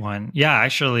great one. Yeah,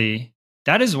 actually,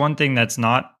 that is one thing that's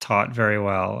not taught very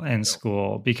well in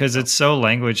school because it's so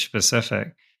language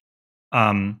specific.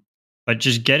 But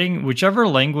just getting whichever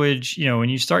language, when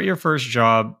you start your first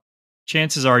job,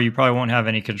 chances are you probably won't have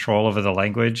any control over the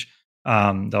language.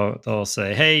 They'll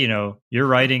say, hey, you're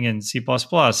writing in C++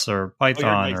 or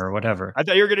Python or whatever. I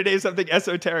thought you were going to do something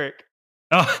esoteric.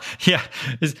 Oh yeah,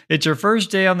 it's your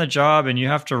first day on the job and you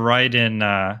have to write in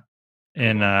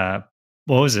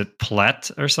what was it,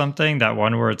 Plet or something? That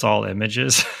one where it's all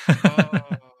images. Dude,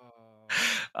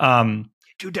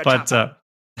 that but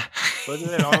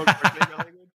wasn't it all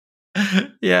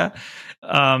yeah.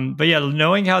 But yeah,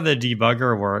 knowing how the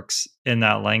debugger works in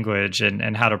that language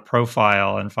and how to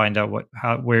profile and find out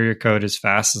where your code is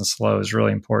fast and slow is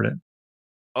really important.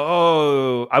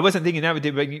 Oh, I wasn't thinking that with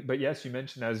debugging, but yes, you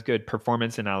mentioned that was good.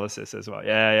 Performance analysis as well.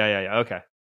 Yeah. Okay.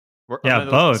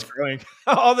 Both.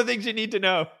 All the things you need to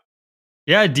know.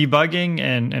 Yeah, debugging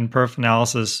and perf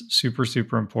analysis, super,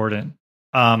 super important.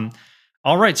 All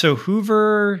right, so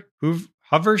Hovershoes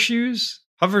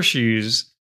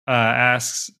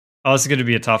asks, oh, this is going to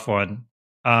be a tough one.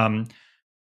 I'm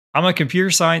a computer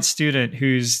science student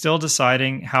who's still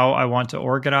deciding how I want to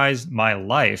organize my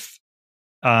life.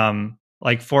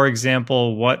 Like, for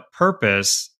example, what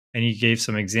purpose, and he gave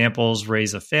some examples,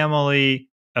 raise a family,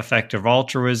 effective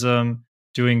altruism,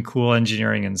 doing cool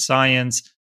engineering and science.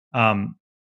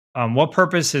 What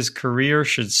purpose his career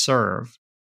should serve.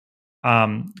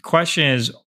 The question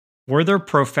is, were there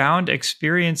profound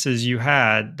experiences you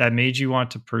had that made you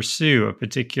want to pursue a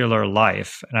particular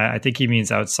life? And I think he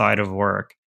means outside of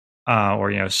work, or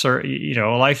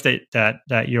a life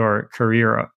that your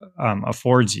career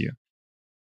affords you.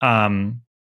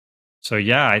 So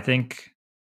yeah, I think,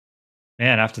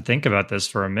 man, I have to think about this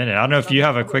for a minute. I don't know if you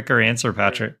have a quicker answer,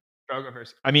 Patrick. I'll go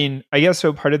first. I mean, I guess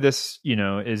so. Part of this,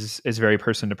 is very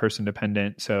person to person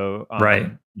dependent. So,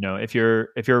 right. If you're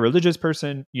a religious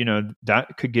person,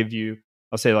 that could give you,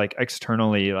 I'll say, like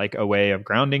externally, like a way of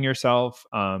grounding yourself.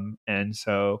 And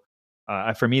so,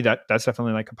 for me, that's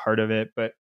definitely like a part of it.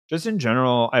 But just in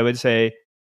general, I would say,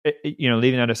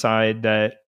 leaving that aside,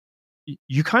 that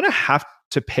you kind of have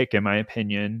to pick, in my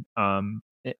opinion,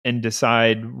 and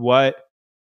decide, what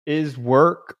is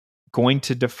work going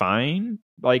to define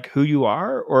like who you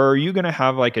are, or are you going to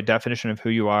have like a definition of who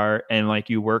you are and like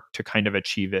you work to kind of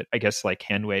achieve it? I guess like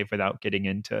hand wave without getting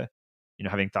into,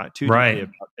 having thought too deeply Right.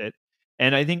 about it.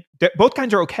 And I think that both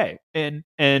kinds are okay.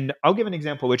 And I'll give an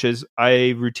example, which is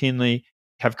I routinely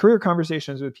have career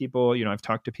conversations with people. I've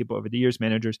talked to people over the years,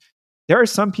 managers. There are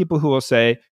some people who will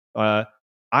say,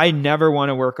 I never want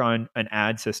to work on an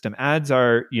ad system. Ads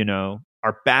are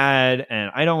bad,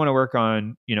 and I don't want to work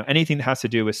on, anything that has to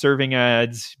do with serving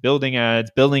ads, building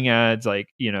ads, billing ads, like,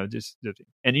 just,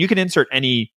 and you can insert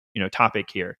any, topic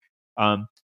here.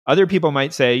 Other people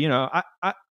might say,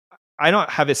 I don't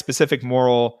have a specific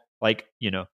moral, like,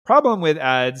 problem with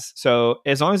ads. So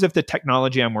as long as if the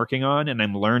technology I'm working on and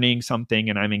I'm learning something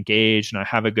and I'm engaged and I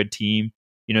have a good team,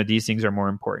 these things are more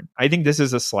important. I think this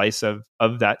is a slice of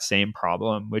that same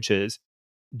problem, which is,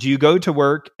 do you go to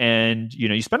work and,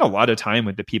 you spend a lot of time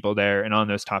with the people there and on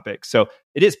those topics. So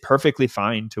it is perfectly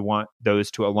fine to want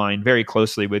those to align very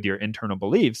closely with your internal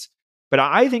beliefs. But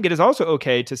I think it is also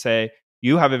okay to say,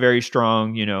 you have a very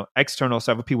strong, external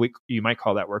stuff. People, you might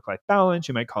call that work-life balance.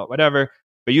 You might call it whatever,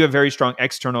 but you have very strong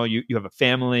external. You have a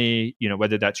family,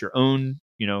 whether that's your own,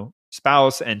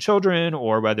 spouse and children,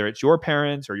 or whether it's your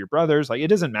parents or your brothers, like it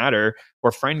doesn't matter,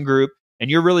 or friend group. And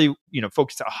you're really,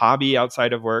 focused on a hobby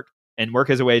outside of work, and work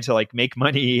as a way to like make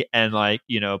money and like,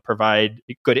 provide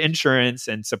good insurance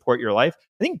and support your life.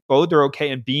 I think both are okay.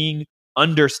 And being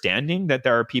understanding that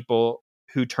there are people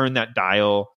who turn that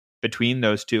dial between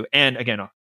those two. And again,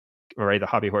 right, the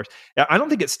hobby horse. I don't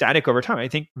think it's static over time. I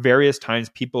think various times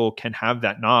people can have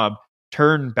that knob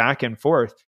turn back and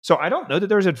forth. So I don't know that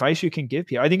there's advice you can give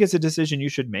people. I think it's a decision you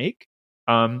should make,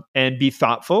 and be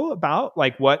thoughtful about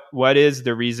like what is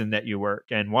the reason that you work,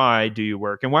 and why do you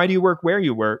work, and why do you work where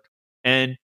you work.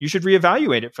 And you should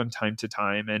reevaluate it from time to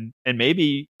time, and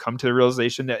maybe come to the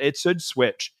realization that it should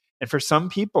switch. And for some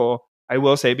people, I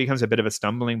will say it becomes a bit of a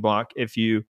stumbling block if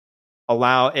you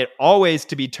allow it always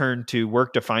to be turned to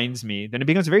work defines me. Then it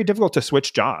becomes very difficult to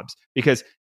switch jobs, because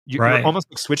you're almost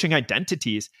like switching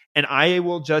identities. And I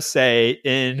will just say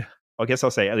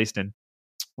I'll say at least in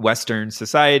Western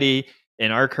society,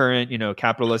 in our current,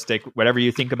 capitalistic, whatever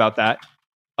you think about that,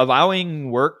 allowing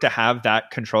work to have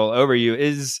that control over you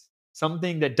is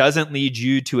something that doesn't lead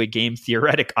you to a game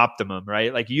theoretic optimum,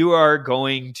 right? Like you are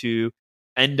going to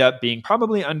end up being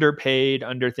probably underpaid,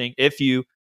 underthink, if you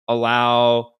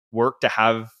allow work to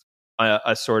have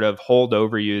a sort of hold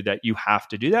over you that you have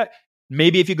to do that.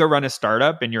 Maybe if you go run a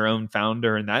startup and your own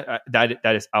founder, and that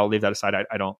is, I'll leave that aside.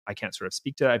 I can't sort of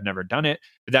speak to that. I've never done it,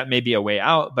 but that may be a way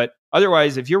out. But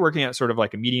otherwise, if you're working at sort of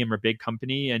like a medium or big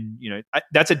company, and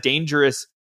that's a dangerous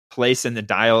place in the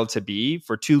dial to be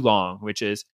for too long, which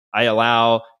is, I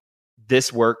allow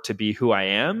this work to be who I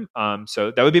am.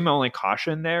 So that would be my only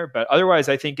caution there. But otherwise,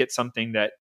 I think it's something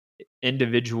that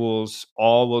individuals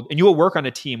all will, and you will work on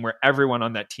a team where everyone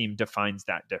on that team defines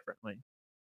that differently.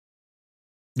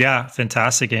 Yeah,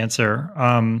 fantastic answer.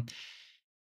 I mean,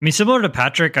 similar to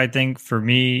Patrick, I think for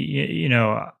me,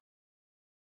 I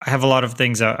have a lot of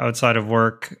things outside of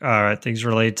work, things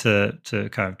related to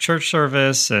kind of church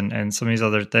service and some of these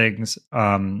other things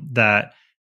that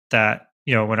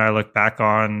when I look back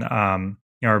on,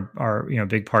 are a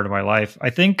big part of my life.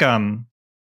 I think, man,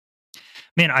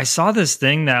 I saw this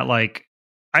thing that like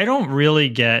I don't really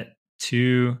get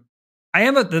to. I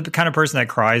am the kind of person that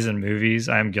cries in movies.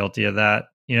 I am guilty of that.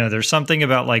 There's something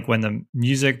about like when the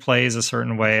music plays a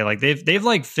certain way, like they've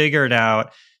like figured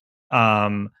out.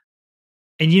 And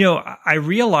I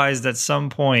realized at some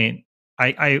point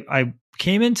I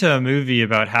came into a movie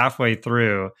about halfway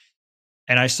through,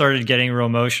 and I started getting real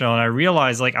emotional, and I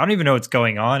realized like I don't even know what's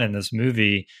going on in this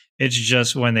movie. It's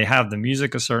just when they have the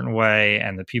music a certain way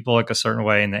and the people look a certain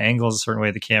way and the angles a certain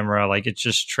way, the camera, like it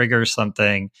just triggers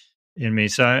something in me.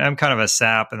 So I'm kind of a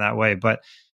sap in that way, but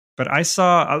I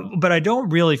don't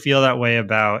really feel that way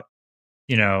about,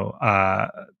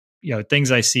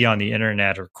 things I see on the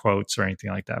internet or quotes or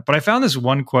anything like that. But I found this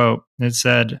one quote that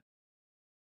said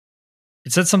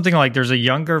something like, there's a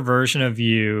younger version of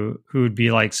you who would be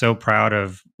like so proud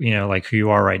of, like who you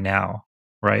are right now.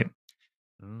 Right.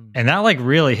 And that like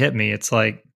really hit me. It's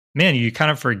like, man, you kind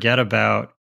of forget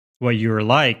about what you were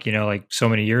like so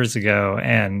many years ago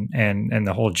and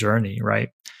the whole journey. Right.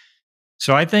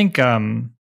 So I think,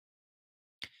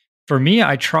 for me,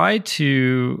 I try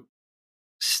to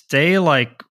stay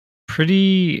like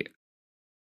pretty,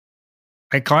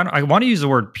 I want to use the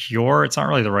word pure. It's not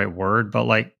really the right word, but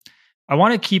like, I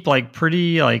want to keep like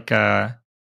pretty, like, not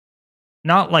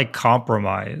like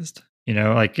compromised,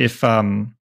 like if,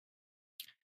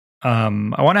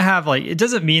 I want to have like, it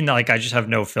doesn't mean that like I just have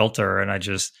no filter and I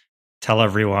just tell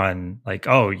everyone like,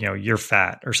 oh, you're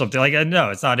fat or something like that. No,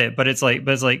 it's not it. But it's like,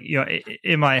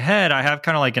 in my head, I have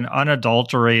kind of like an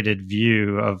unadulterated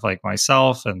view of like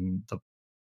myself and the,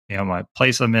 my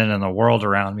place I'm in and the world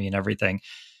around me and everything.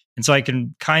 And so I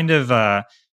can kind of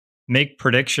make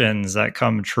predictions that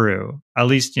come true, at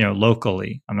least,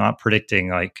 locally. I'm not predicting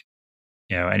like,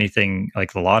 anything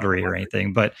like the lottery or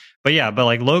anything, but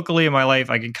like locally in my life,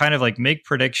 I can kind of like make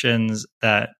predictions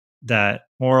that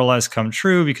more or less come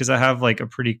true because I have like a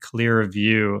pretty clear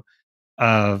view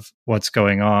of what's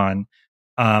going on.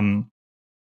 I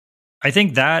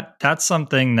think that's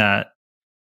something that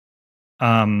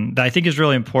I think is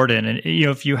really important. And,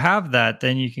 if you have that,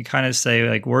 then you can kind of say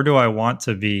like, where do I want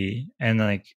to be? And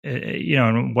like,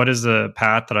 and what is the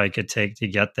path that I could take to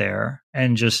get there?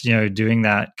 And just, doing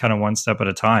that kind of one step at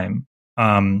a time.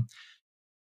 And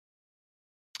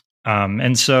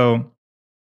so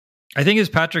I think as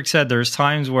Patrick said, there's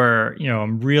times where,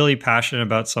 I'm really passionate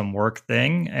about some work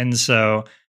thing. And so,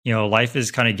 life is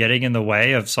kind of getting in the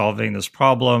way of solving this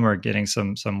problem or getting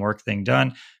some work thing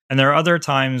done. And there are other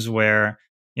times where,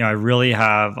 I really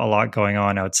have a lot going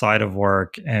on outside of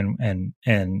work and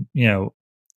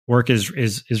work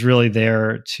is really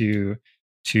there to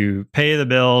pay the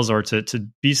bills or to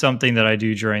be something that I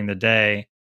do during the day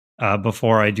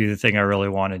before I do the thing I really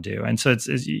want to do. And so it's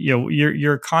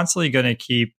you're constantly going to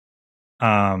keep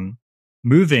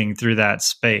moving through that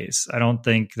space. I don't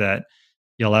think that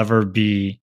you'll ever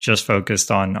be just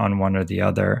focused on one or the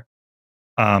other.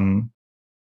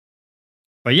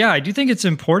 But yeah, I do think it's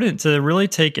important to really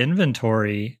take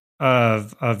inventory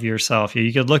of yourself.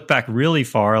 You could look back really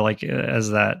far, like as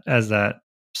that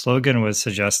slogan was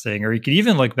suggesting, or you could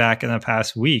even look back in the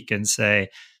past week and say,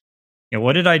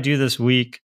 what did I do this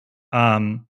week? Did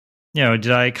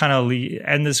I kind of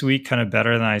end this week kind of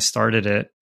better than I started it?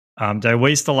 Did I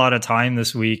waste a lot of time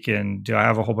this week? And do I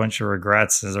have a whole bunch of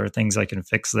regrets? Is there things I can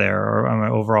fix there? Or am I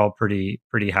overall pretty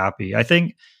happy? I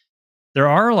think there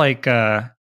are like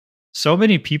so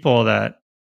many people that,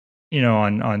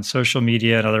 on social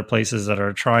media and other places that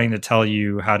are trying to tell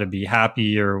you how to be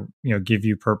happy or, give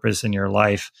you purpose in your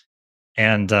life.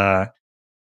 And I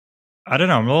don't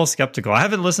know, I'm a little skeptical. I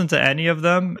haven't listened to any of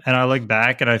them. And I look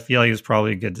back and I feel like it was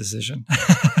probably a good decision.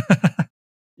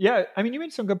 Yeah, I mean, you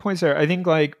made some good points there. I think,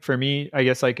 like, for me, I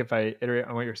guess, like, if I iterate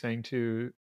on what you're saying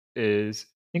too, is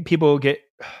I think people get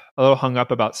a little hung up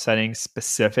about setting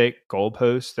specific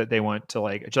goalposts that they want to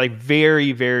like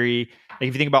very, very, like,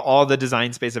 if you think about all the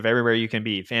design space of everywhere you can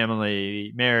be,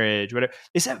 family, marriage, whatever,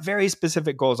 they set very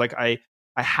specific goals. Like, I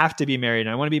have to be married and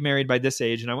I want to be married by this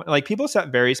age. And I want, like, people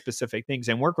set very specific things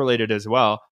and work related as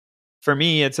well. For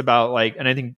me, it's about like, and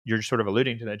I think you're sort of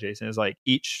alluding to that, Jason, is like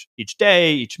each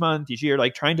day, each month, each year,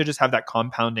 like trying to just have that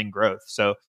compounding growth.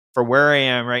 So for where I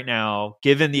am right now,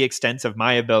 given the extent of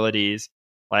my abilities,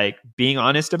 like being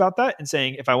honest about that and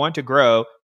saying, if I want to grow,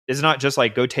 it's not just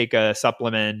like go take a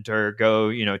supplement or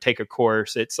go, take a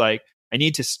course. It's like, I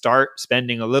need to start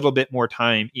spending a little bit more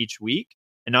time each week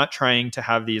and not trying to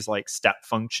have these like step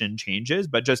function changes,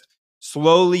 but just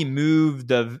slowly move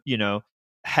the,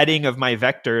 heading of my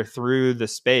vector through the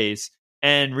space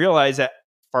and realize that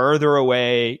farther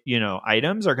away,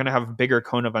 items are going to have a bigger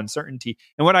cone of uncertainty.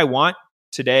 And what I want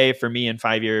today for me in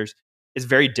 5 years is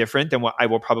very different than what I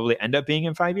will probably end up being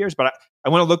in 5 years. But I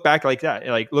want to look back like that,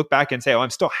 like look back and say, oh,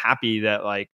 I'm still happy that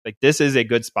like this is a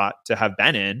good spot to have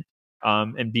been in,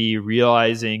 and be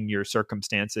realizing your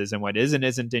circumstances and what is and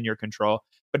isn't in your control.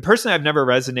 But personally, I've never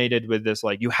resonated with this,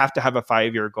 like, you have to have a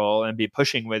 5-year goal and be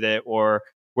pushing with it, or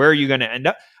where are you going to end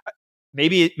up?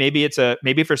 Maybe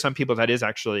for some people that is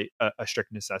actually a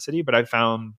strict necessity, but I've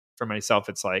found for myself,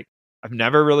 it's like, I've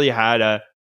never really had a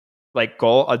like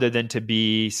goal other than to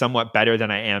be somewhat better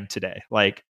than I am today,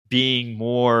 like being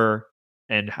more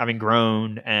and having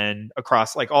grown and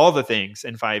across like all the things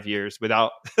in 5 years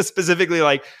without specifically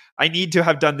like, I need to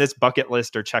have done this bucket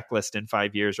list or checklist in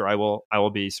 5 years, or I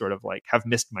will be sort of like have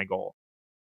missed my goal.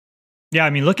 Yeah. I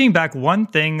mean, looking back, one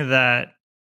thing that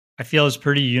I feel is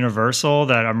pretty universal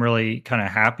that I'm really kind of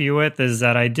happy with is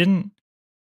that I didn't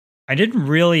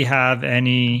really have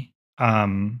any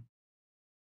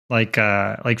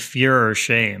like fear or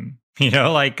shame,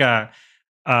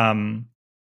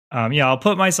 I'll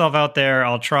put myself out there.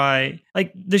 I'll try.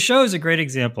 Like, the show is a great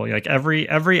example. Like every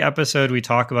episode we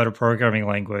talk about a programming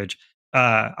language.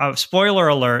 Spoiler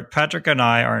alert: Patrick and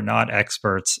I are not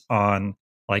experts on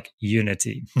like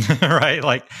Unity, right?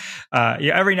 Like,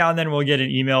 every now and then we'll get an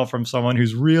email from someone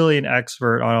who's really an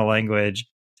expert on a language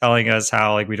telling us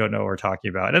how like we don't know what we're talking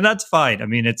about, and that's fine. I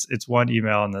mean, it's one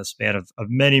email in the span of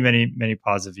many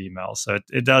positive emails, so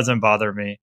it doesn't bother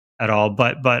me at all.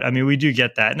 But I mean, we do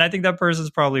get that, and I think that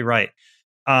person's probably right.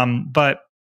 But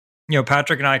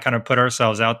Patrick and I kind of put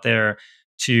ourselves out there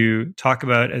to talk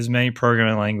about as many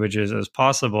programming languages as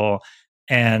possible,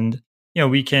 and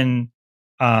we can.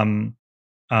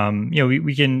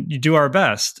 We can do our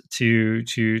best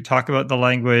to talk about the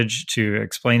language, to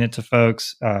explain it to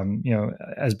folks,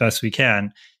 as best we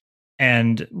can.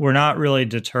 And we're not really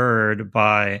deterred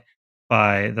by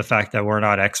the fact that we're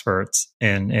not experts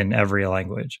in every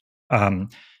language. And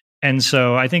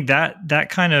so I think that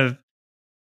kind of,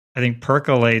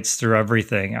 percolates through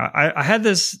everything. I had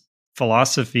this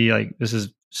philosophy, like this is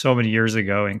so many years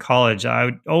ago in college. I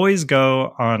would always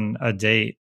go on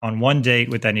one date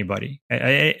with anybody,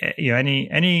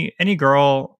 any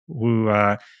girl who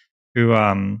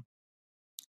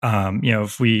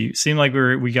if we seemed like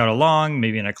we got along,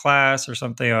 maybe in a class or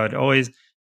something, I would always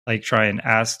like try and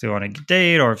ask to go on a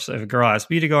date, or if a girl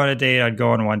asked me to go on a date, I'd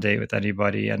go on one date with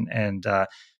anybody.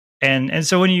 And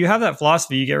so when you have that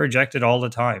philosophy, you get rejected all the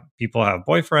time. People have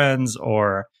boyfriends,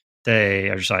 or they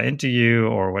are just not into you,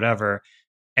 or whatever.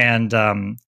 And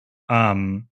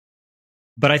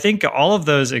but I think all of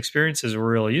those experiences were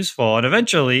really useful. And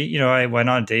eventually, I went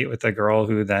on a date with a girl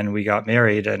who then we got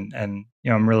married, and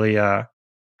I'm really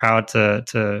proud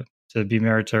to be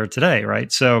married to her today,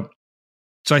 right? So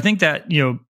I think that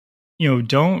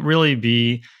don't really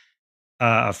be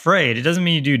afraid. It doesn't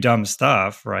mean you do dumb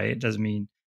stuff, right? It doesn't mean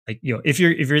like if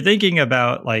you're thinking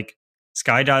about like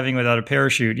skydiving without a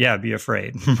parachute, yeah, be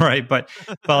afraid, right? But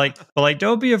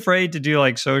don't be afraid to do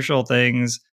like social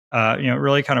things.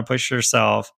 Really kind of push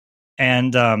yourself,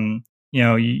 and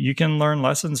you can learn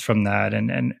lessons from that.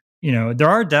 And there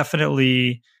are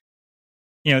definitely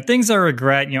things I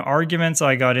regret. Arguments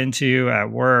I got into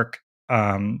at work.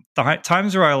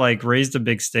 Times where I like raised a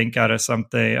big stink out of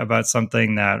something about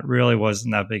something that really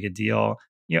wasn't that big a deal.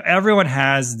 Everyone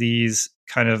has these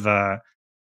kind of they're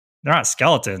not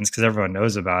skeletons because everyone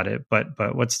knows about it, but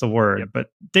what's the word? Yep. But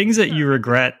things that you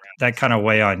regret that kind of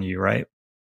weigh on you, right?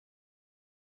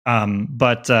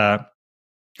 But that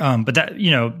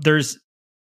there's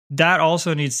that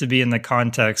also needs to be in the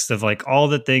context of like all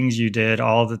the things you did,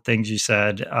 all the things you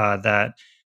said that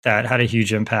had a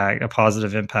huge impact, a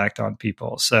positive impact on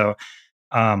people. So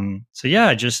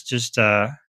yeah, just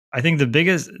I think the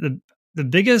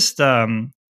biggest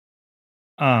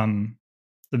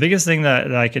thing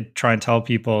that I could try and tell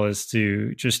people is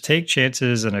to just take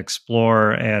chances and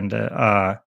explore and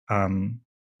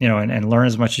and learn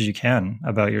as much as you can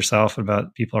about yourself,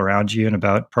 about people around you, and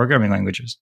about programming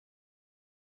languages.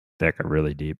 That got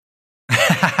really deep.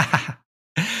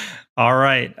 All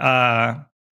right.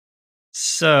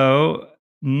 So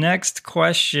next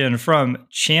question from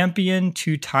Champion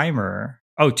Two Timer.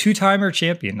 Oh, Two Timer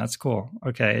Champion. That's cool.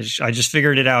 Okay. I just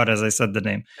figured it out as I said the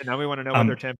name. And now we want to know what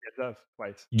they're champions of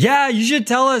twice. Yeah, you should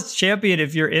tell us, Champion,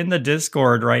 if you're in the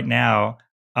Discord right now.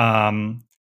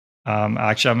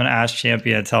 Actually, I'm going to ask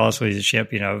Champion to tell us what he's a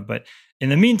champion of. But in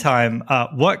the meantime,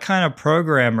 what kind of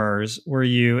programmers were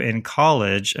you in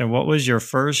college, and what was your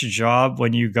first job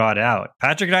when you got out?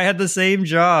 Patrick and I had the same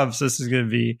job, so this is going to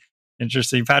be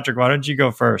interesting. Patrick, why don't you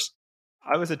go first?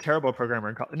 I was a terrible programmer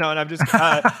in college. No, and I'm just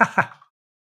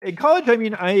in college. I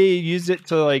mean, I used it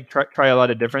to like try a lot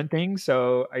of different things.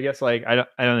 So I guess like I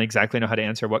don't exactly know how to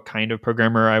answer what kind of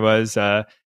programmer I was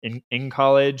in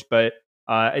college, but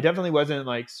I definitely wasn't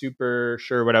like super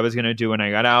sure what I was going to do when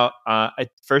I got out.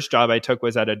 First job I took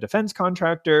was at a defense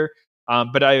contractor,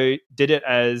 but I did it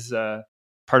as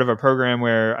part of a program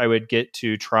where I would get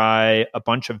to try a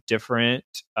bunch of different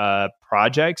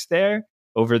projects there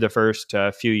over the first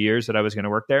few years that I was going to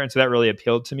work there. And so that really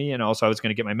appealed to me. And also I was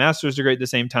going to get my master's degree at the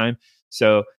same time.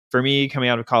 So for me, coming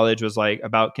out of college was like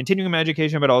about continuing my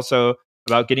education, but also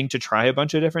about getting to try a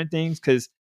bunch of different things, because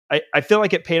I feel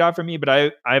like it paid off for me,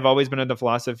 but I've always been of the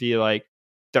philosophy, like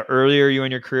the earlier you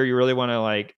in your career, you really want to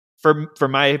like, for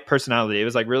my personality, it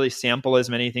was like really sample as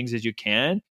many things as you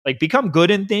can, like become good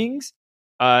in things.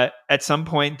 At some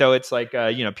point though, it's like,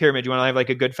 pyramid, you want to have like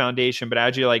a good foundation, but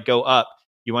as you like go up,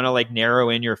 you want to like narrow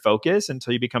in your focus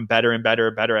until you become better and better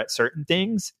and better at certain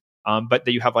things. But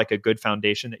that you have like a good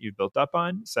foundation that you've built up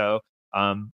on. So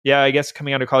yeah, I guess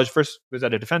coming out of college, first was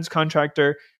at a defense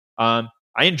contractor.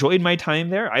 I enjoyed my time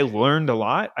there. I learned a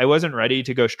lot. I wasn't ready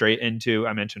to go straight into,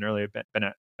 I mentioned earlier, been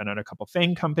at a couple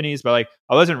FANG companies, but like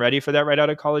I wasn't ready for that right out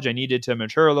of college. I needed to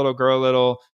mature a little, grow a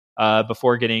little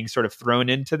before getting sort of thrown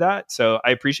into that. So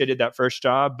I appreciated that first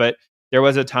job, but there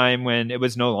was a time when it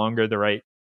was no longer the right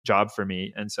job for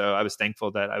me. And so I was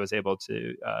thankful that I was able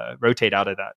to rotate out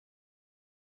of that.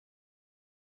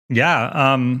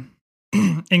 Yeah.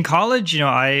 In college,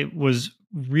 I was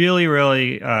really,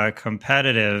 really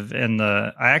competitive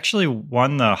I actually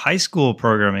won the high school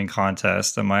programming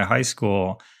contest in my high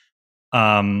school.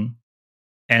 And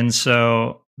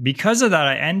so because of that,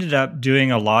 I ended up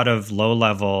doing a lot of low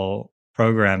level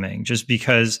programming just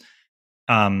because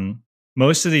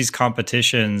most of these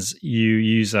competitions, you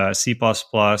use C++.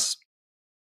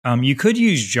 You could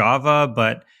use Java,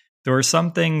 but there were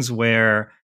some things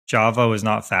where Java was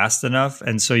not fast enough.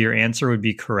 And so your answer would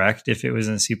be correct if it was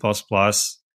in C++.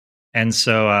 And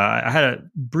so I had a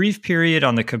brief period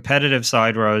on the competitive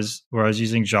side where I was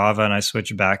using Java, and I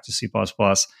switched back to C++.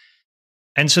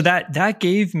 And so that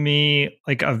gave me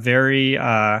like a very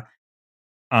like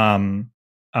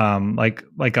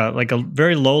a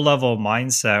very low level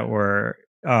mindset where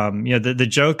the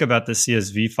joke about the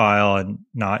CSV file and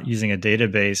not using a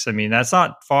database, I mean, that's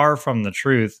not far from the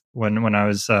truth when I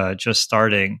was just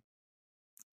starting.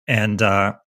 And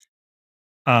so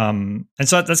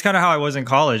that's kind of how I was in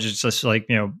college. It's just like,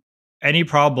 any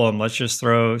problem, let's just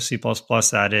throw C++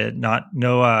 at it.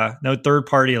 No third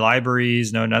party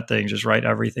libraries, no nothing. Just write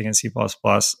everything in C++.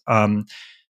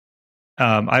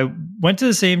 I went to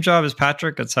the same job as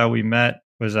Patrick. That's how we met.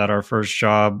 Was at our first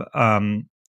job.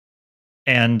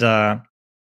 And I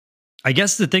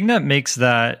guess the thing that makes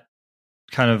that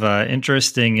kind of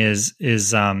interesting is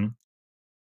it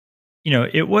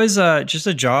was just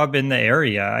a job in the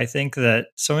area. I think that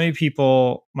so many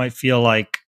people might feel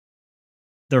like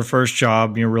their first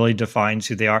job, really defines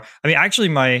who they are. I mean, actually,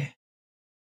 my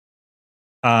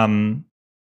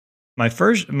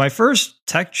first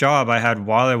tech job I had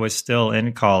while I was still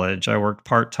in college. I worked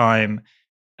part-time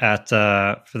at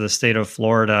for the state of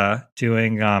Florida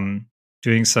doing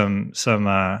some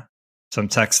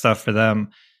tech stuff for them.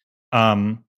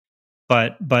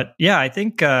 But yeah, I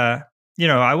think I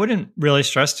wouldn't really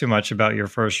stress too much about your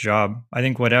first job. I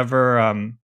think whatever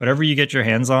you get your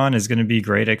hands on is going to be a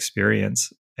great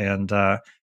experience. And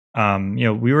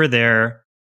we were there.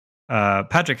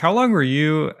 Patrick, how long were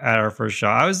you at our first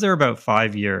job? I was there about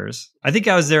 5 years. I think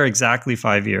I was there exactly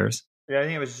 5 years. Yeah, I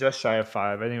think it was just shy of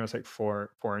 5. I think it was like four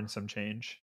and some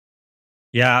change.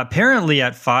 Yeah, apparently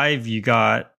at 5 you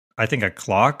got, I think, a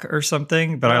clock or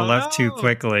something, but I left too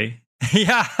quickly.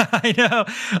 Yeah, I know.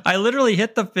 I literally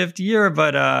hit the 5th year,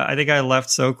 but I think I left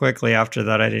so quickly after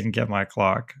that I didn't get my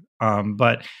clock.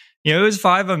 But it was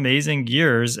 5 amazing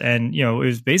years, and it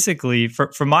was basically,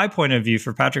 from my point of view,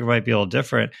 for Patrick it might be a little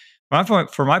different.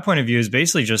 From my point of view, is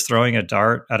basically just throwing a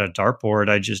dart at a dartboard.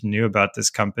 I just knew about this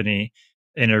company,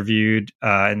 interviewed,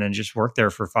 and then just worked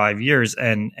there for 5 years,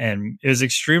 and it was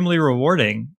extremely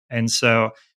rewarding. And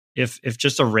so, if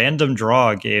just a random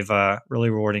draw gave a really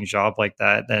rewarding job like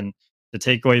that, then the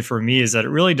takeaway for me is that it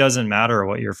really doesn't matter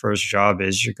what your first job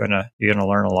is. You're gonna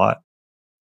learn a lot.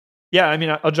 Yeah, I mean,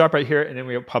 I'll drop right here, and then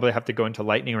we'll probably have to go into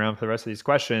lightning round for the rest of these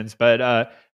questions.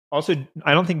 But also,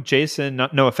 I don't think Jason,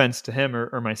 no offense to him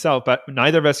or myself, but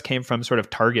neither of us came from sort of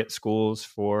target schools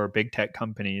for big tech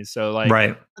companies. So like, right,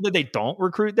 not that they don't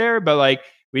recruit there, but like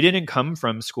we didn't come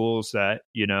from schools that,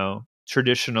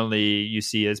 traditionally you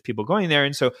see as people going there.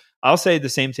 And so I'll say the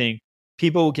same thing.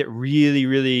 People get really,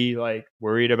 really like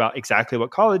worried about exactly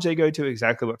what college they go to,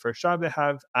 exactly what first job they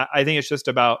have. I think it's just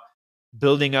about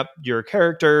building up your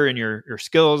character and your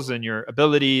skills and your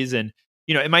abilities. And,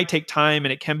 it might take time,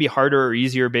 and it can be harder or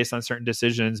easier based on certain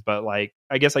decisions. But like,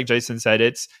 I guess like Jason said,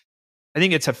 I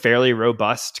think it's a fairly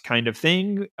robust kind of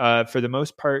thing for the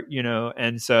most part,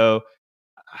 and so,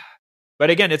 but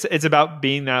again, it's about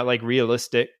being that like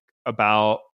realistic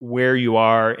about where you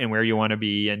are and where you want to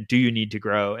be, and do you need to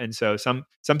grow. And so some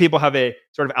people have a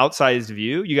sort of outsized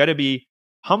view. You got to be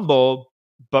humble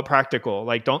but practical.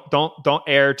 Like don't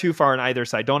err too far on either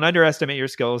side. Don't underestimate your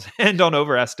skills and don't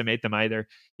overestimate them either.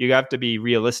 You have to be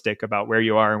realistic about where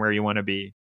you are and where you want to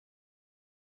be.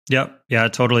 Yep. Yeah,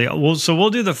 totally. So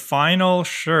we'll do the final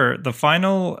shirt. The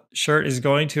final shirt is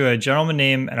going to a gentleman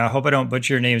named, and I hope I don't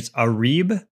butcher your name, it's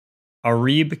Arib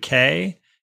K.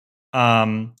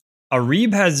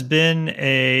 Arib has been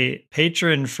a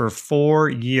patron for 4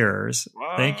 years.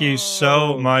 Wow. Thank you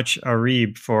so much,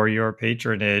 Arib, for your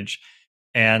patronage.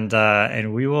 And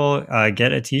we will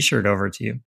get a t-shirt over to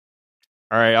you.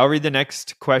 All right. I'll read the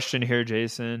next question here,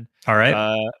 Jason. All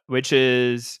right. Which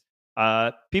is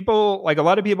people, like a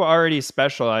lot of people already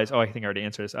specialize. Oh, I think I already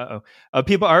answered this.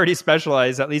 People already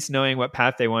specialize, at least knowing what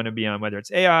path they want to be on, whether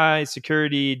it's AI,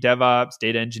 security, DevOps,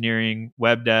 data engineering,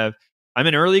 web dev. I'm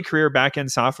an early career backend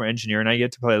software engineer, and I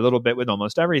get to play a little bit with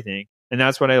almost everything. And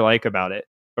that's what I like about it.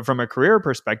 But from a career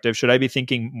perspective, should I be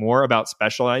thinking more about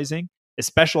specializing? Is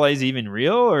specialize even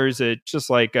real, or is it just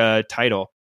like a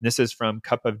title? This is from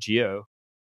Cup of Geo.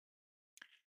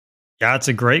 Yeah, it's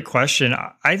a great question.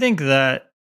 I think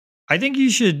you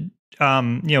should,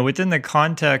 within the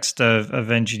context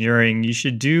of engineering, you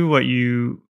should do what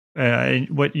you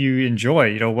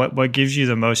enjoy. What gives you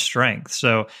the most strength.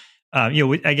 So,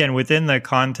 again, within the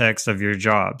context of your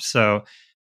job. So,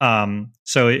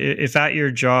 if at your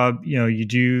job, you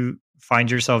do find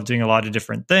yourself doing a lot of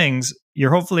different things, you're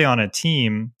hopefully on a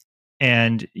team,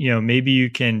 and maybe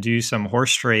you can do some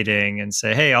horse trading and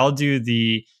say, hey, I'll do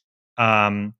the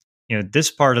this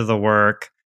part of the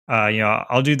work.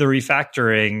 I'll do the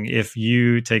refactoring if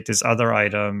you take this other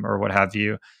item or what have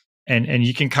you, and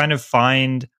you can kind of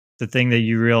find the thing that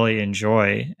you really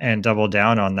enjoy and double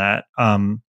down on that.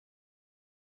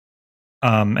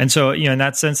 And so, in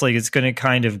that sense, like, it's going to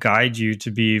kind of guide you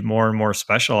to be more and more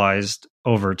specialized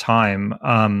over time.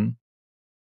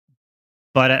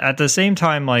 But at the same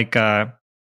time, like, you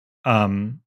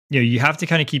have to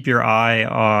kind of keep your eye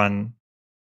on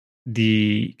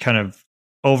the kind of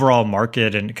overall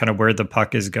market and kind of where the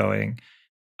puck is going.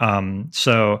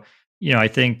 So, I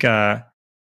think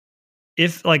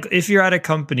if you're at a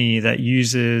company that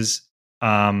uses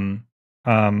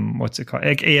what's it called,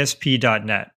 like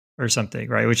ASP.NET or something,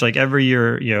 right? Which like every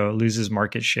year, loses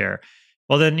market share.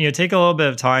 Well, then, take a little bit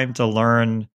of time to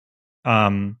learn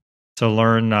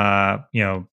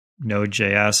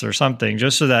Node.js or something,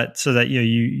 just so that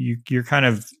you're kind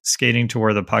of skating to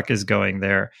where the puck is going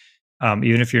there,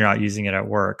 even if you're not using it at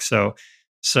work. So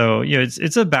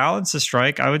it's a balance to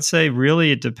strike. I would say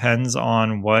really it depends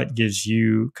on what gives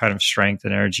you kind of strength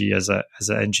and energy as an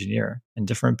engineer, and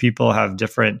different people have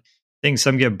different things.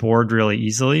 Some get bored really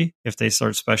easily if they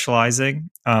start specializing.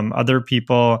 Other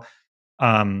people,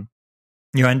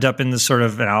 end up in this sort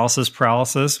of analysis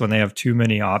paralysis when they have too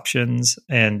many options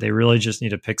and they really just need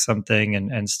to pick something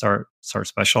and start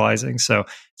specializing. So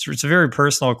it's a very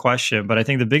personal question, but I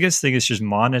think the biggest thing is just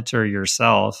monitor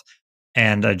yourself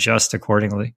and adjust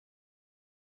accordingly.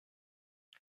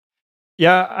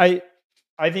 Yeah,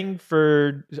 I think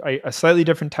for a slightly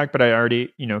different tech, but I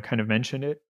already kind of mentioned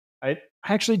it. I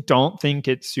actually don't think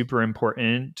it's super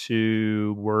important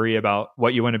to worry about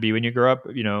what you want to be when you grow up.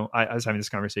 I was having this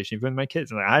conversation with my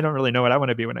kids, and I don't really know what I want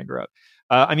to be when I grow up.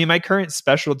 My current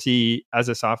specialty as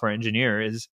a software engineer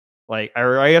is like,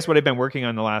 or I guess what I've been working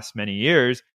on the last many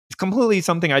years. It's completely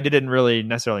something I didn't really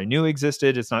necessarily knew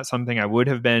existed. It's not something I would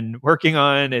have been working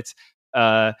on. It's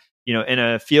in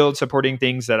a field supporting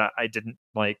things that I didn't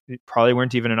like, probably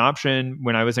weren't even an option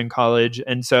when I was in college,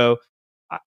 and so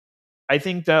I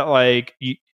think that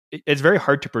it's very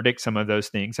hard to predict some of those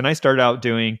things. And I started out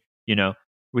doing,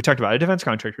 we talked about a defense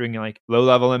contractor, doing like low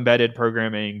level embedded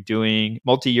programming, doing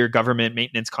multi-year government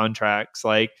maintenance contracts,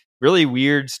 like really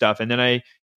weird stuff. And then I,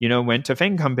 went to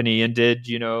Fang Company and did,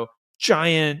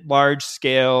 giant, large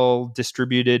scale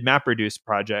distributed MapReduce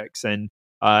projects. And,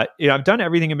 I've done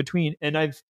everything in between. And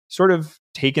I've sort of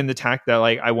taken the tack that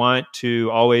like, I want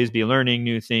to always be learning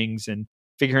new things and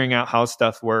figuring out how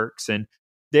stuff works. And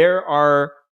there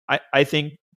are, I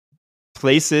think,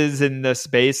 places in the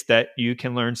space that you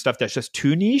can learn stuff that's just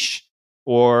too niche,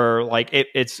 or like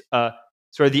it's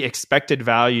sort of the expected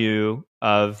value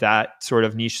of that sort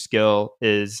of niche skill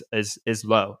is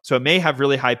low. So it may have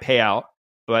really high payout,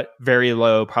 but very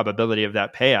low probability of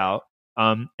that payout.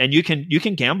 And you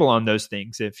can gamble on those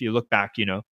things. If you look back,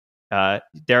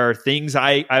 there are things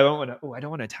I don't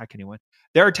want to attack anyone.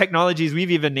 There are technologies we've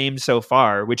even named so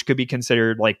far, which could be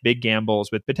considered like big gambles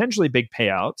with potentially big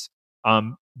payouts.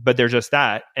 But they're just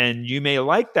that. And you may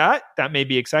like that. That may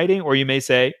be exciting. Or you may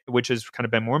say, which has kind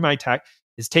of been more my tack,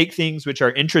 is take things which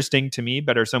are interesting to me,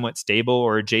 but are somewhat stable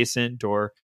or adjacent,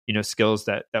 or, skills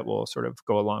that will sort of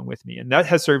go along with me. And that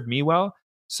has served me well.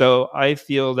 So I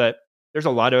feel that there's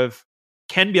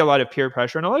can be a lot of peer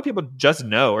pressure, and a lot of people just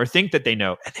know or think that they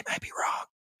know, and they might be wrong.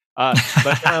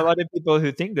 But there are a lot of people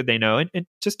who think that they know, and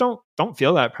just don't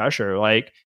feel that pressure.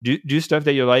 Like do stuff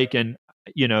that you like. And,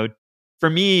 for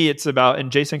me, it's about,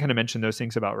 and Jason kind of mentioned those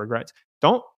things about regrets.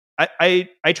 I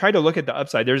try to look at the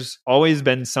upside. There's always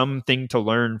been something to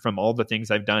learn from all the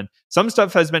things I've done. Some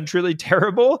stuff has been truly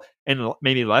terrible and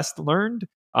maybe less learned.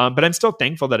 But I'm still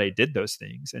thankful that I did those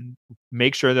things, and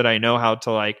make sure that I know how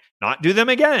to like not do them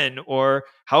again, or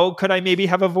how could I maybe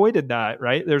have avoided that,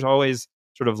 right? There's always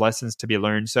sort of lessons to be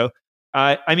learned. So,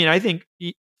 I think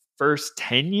first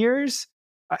 10 years,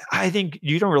 I think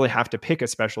you don't really have to pick a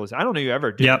specialist. I don't know you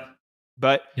ever do. Yep.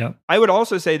 But I would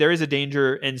also say there is a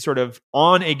danger in sort of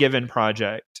on a given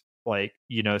project, like,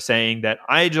 saying that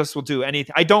I just will do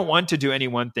anything. I don't want to do any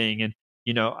one thing. And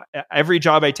every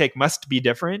job I take must be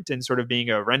different, and sort of being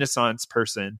a Renaissance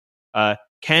person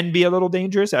can be a little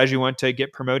dangerous as you want to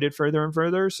get promoted further and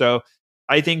further. So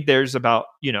I think there's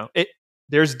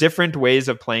there's different ways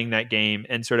of playing that game,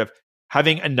 and sort of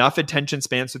having enough attention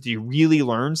span so that you really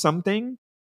learn something,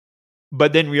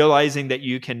 but then realizing that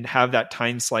you can have that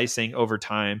time slicing over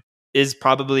time is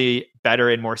probably better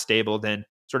and more stable than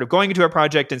sort of going into a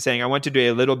project and saying, I want to do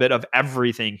a little bit of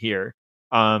everything here,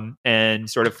 and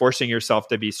sort of forcing yourself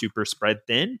to be super spread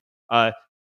thin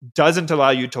doesn't allow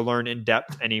you to learn in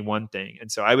depth any one thing.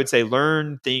 And so I would say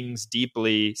learn things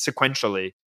deeply,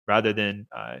 sequentially, rather than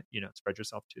spread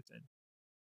yourself too thin.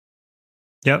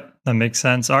 Yep, that makes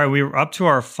sense. All right, we're up to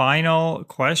our final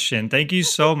question. Thank you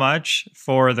so much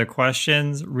for the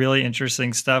questions. Really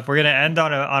interesting stuff. We're going to end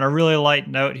on a really light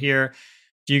note here.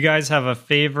 Do you guys have a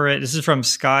favorite? This is from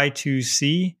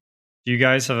Sky2C. Do you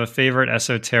guys have a favorite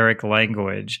esoteric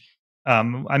language?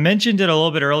 I mentioned it a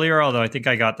little bit earlier, although I think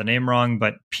I got the name wrong,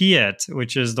 but Piet,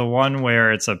 which is the one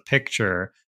where it's a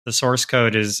picture. The source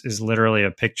code is literally a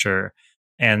picture,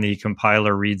 and the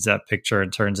compiler reads that picture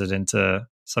and turns it into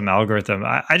some algorithm.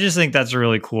 I just think that's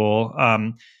really cool.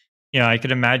 I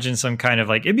could imagine some kind of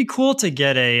it'd be cool to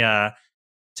get a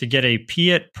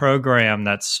Piet program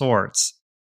that sorts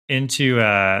into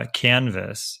a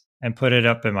canvas and put it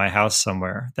up in my house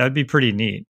somewhere. That would be pretty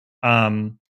neat.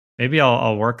 Maybe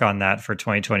I'll work on that for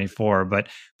 2024. But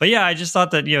yeah, I just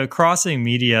thought that crossing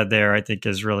media there, I think,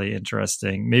 is really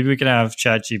interesting. Maybe we can have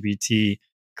ChatGPT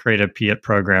create a Piet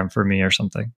program for me or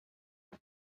something.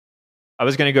 I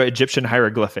was going to go Egyptian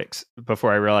hieroglyphics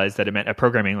before I realized that it meant a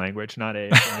programming language, not a.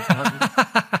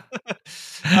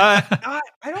 I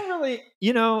don't really,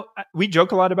 we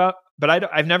joke a lot about,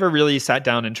 but I've never really sat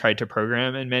down and tried to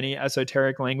program in many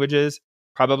esoteric languages.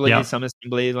 Probably some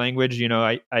assembly language.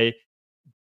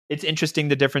 It's interesting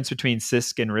the difference between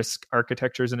CISC and RISC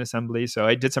architectures in assembly. So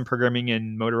I did some programming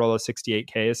in Motorola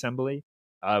 68K assembly,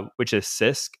 which is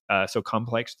CISC, so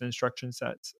complex instruction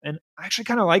sets, and I actually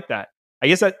kind of like that. I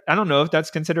guess I don't know if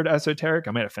that's considered esoteric.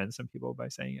 I might offend some people by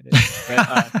saying it is,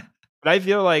 but I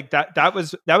feel like that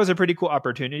was a pretty cool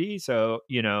opportunity. So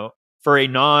for a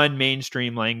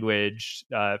non-mainstream language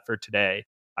for today,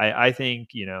 I think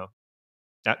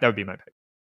that would be my pick.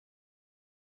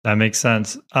 That makes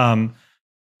sense.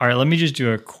 All right, let me just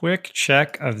do a quick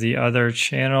check of the other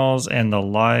channels and the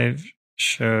live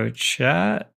show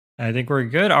chat. I think we're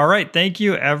good. All right, thank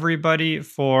you everybody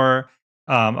for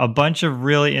a bunch of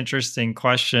really interesting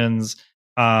questions.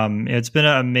 It's been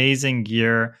an amazing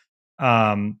year.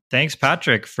 Thanks,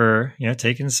 Patrick, for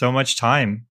taking so much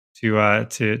time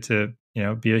to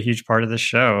be a huge part of the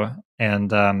show.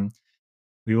 And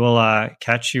we will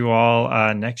catch you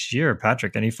all next year.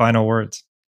 Patrick, any final words?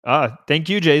 Thank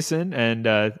you, Jason, and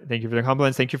thank you for the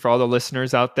compliments. Thank you for all the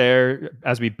listeners out there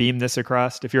as we beam this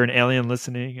across. If you're an alien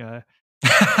listening, anyway,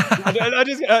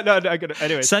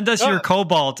 send us your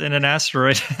cobalt in an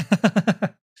asteroid.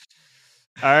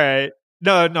 All right.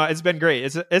 No, it's been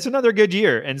great. It's another good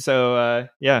year, and so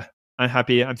I'm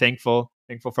happy. I'm thankful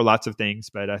for lots of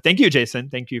things. But thank you, Jason.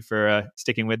 Thank you for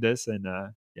sticking with this, and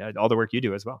all the work you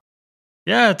do as well.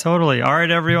 Yeah, totally. All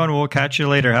right, everyone. We'll catch you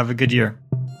later. Have a good year.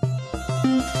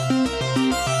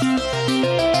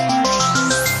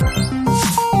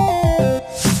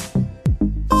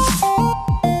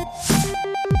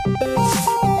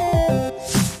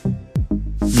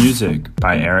 Music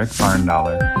by Eric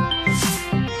Barndollar.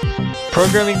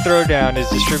 Programming Throwdown is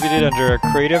distributed under a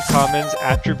Creative Commons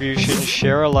Attribution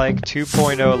Share-alike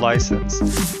 2.0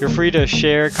 license. You're free to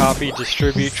share, copy,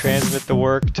 distribute, transmit the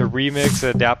work, to remix,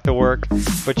 adapt the work,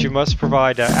 but you must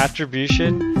provide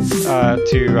attribution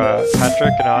to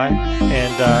Patrick and I,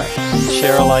 and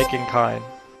share alike in kind.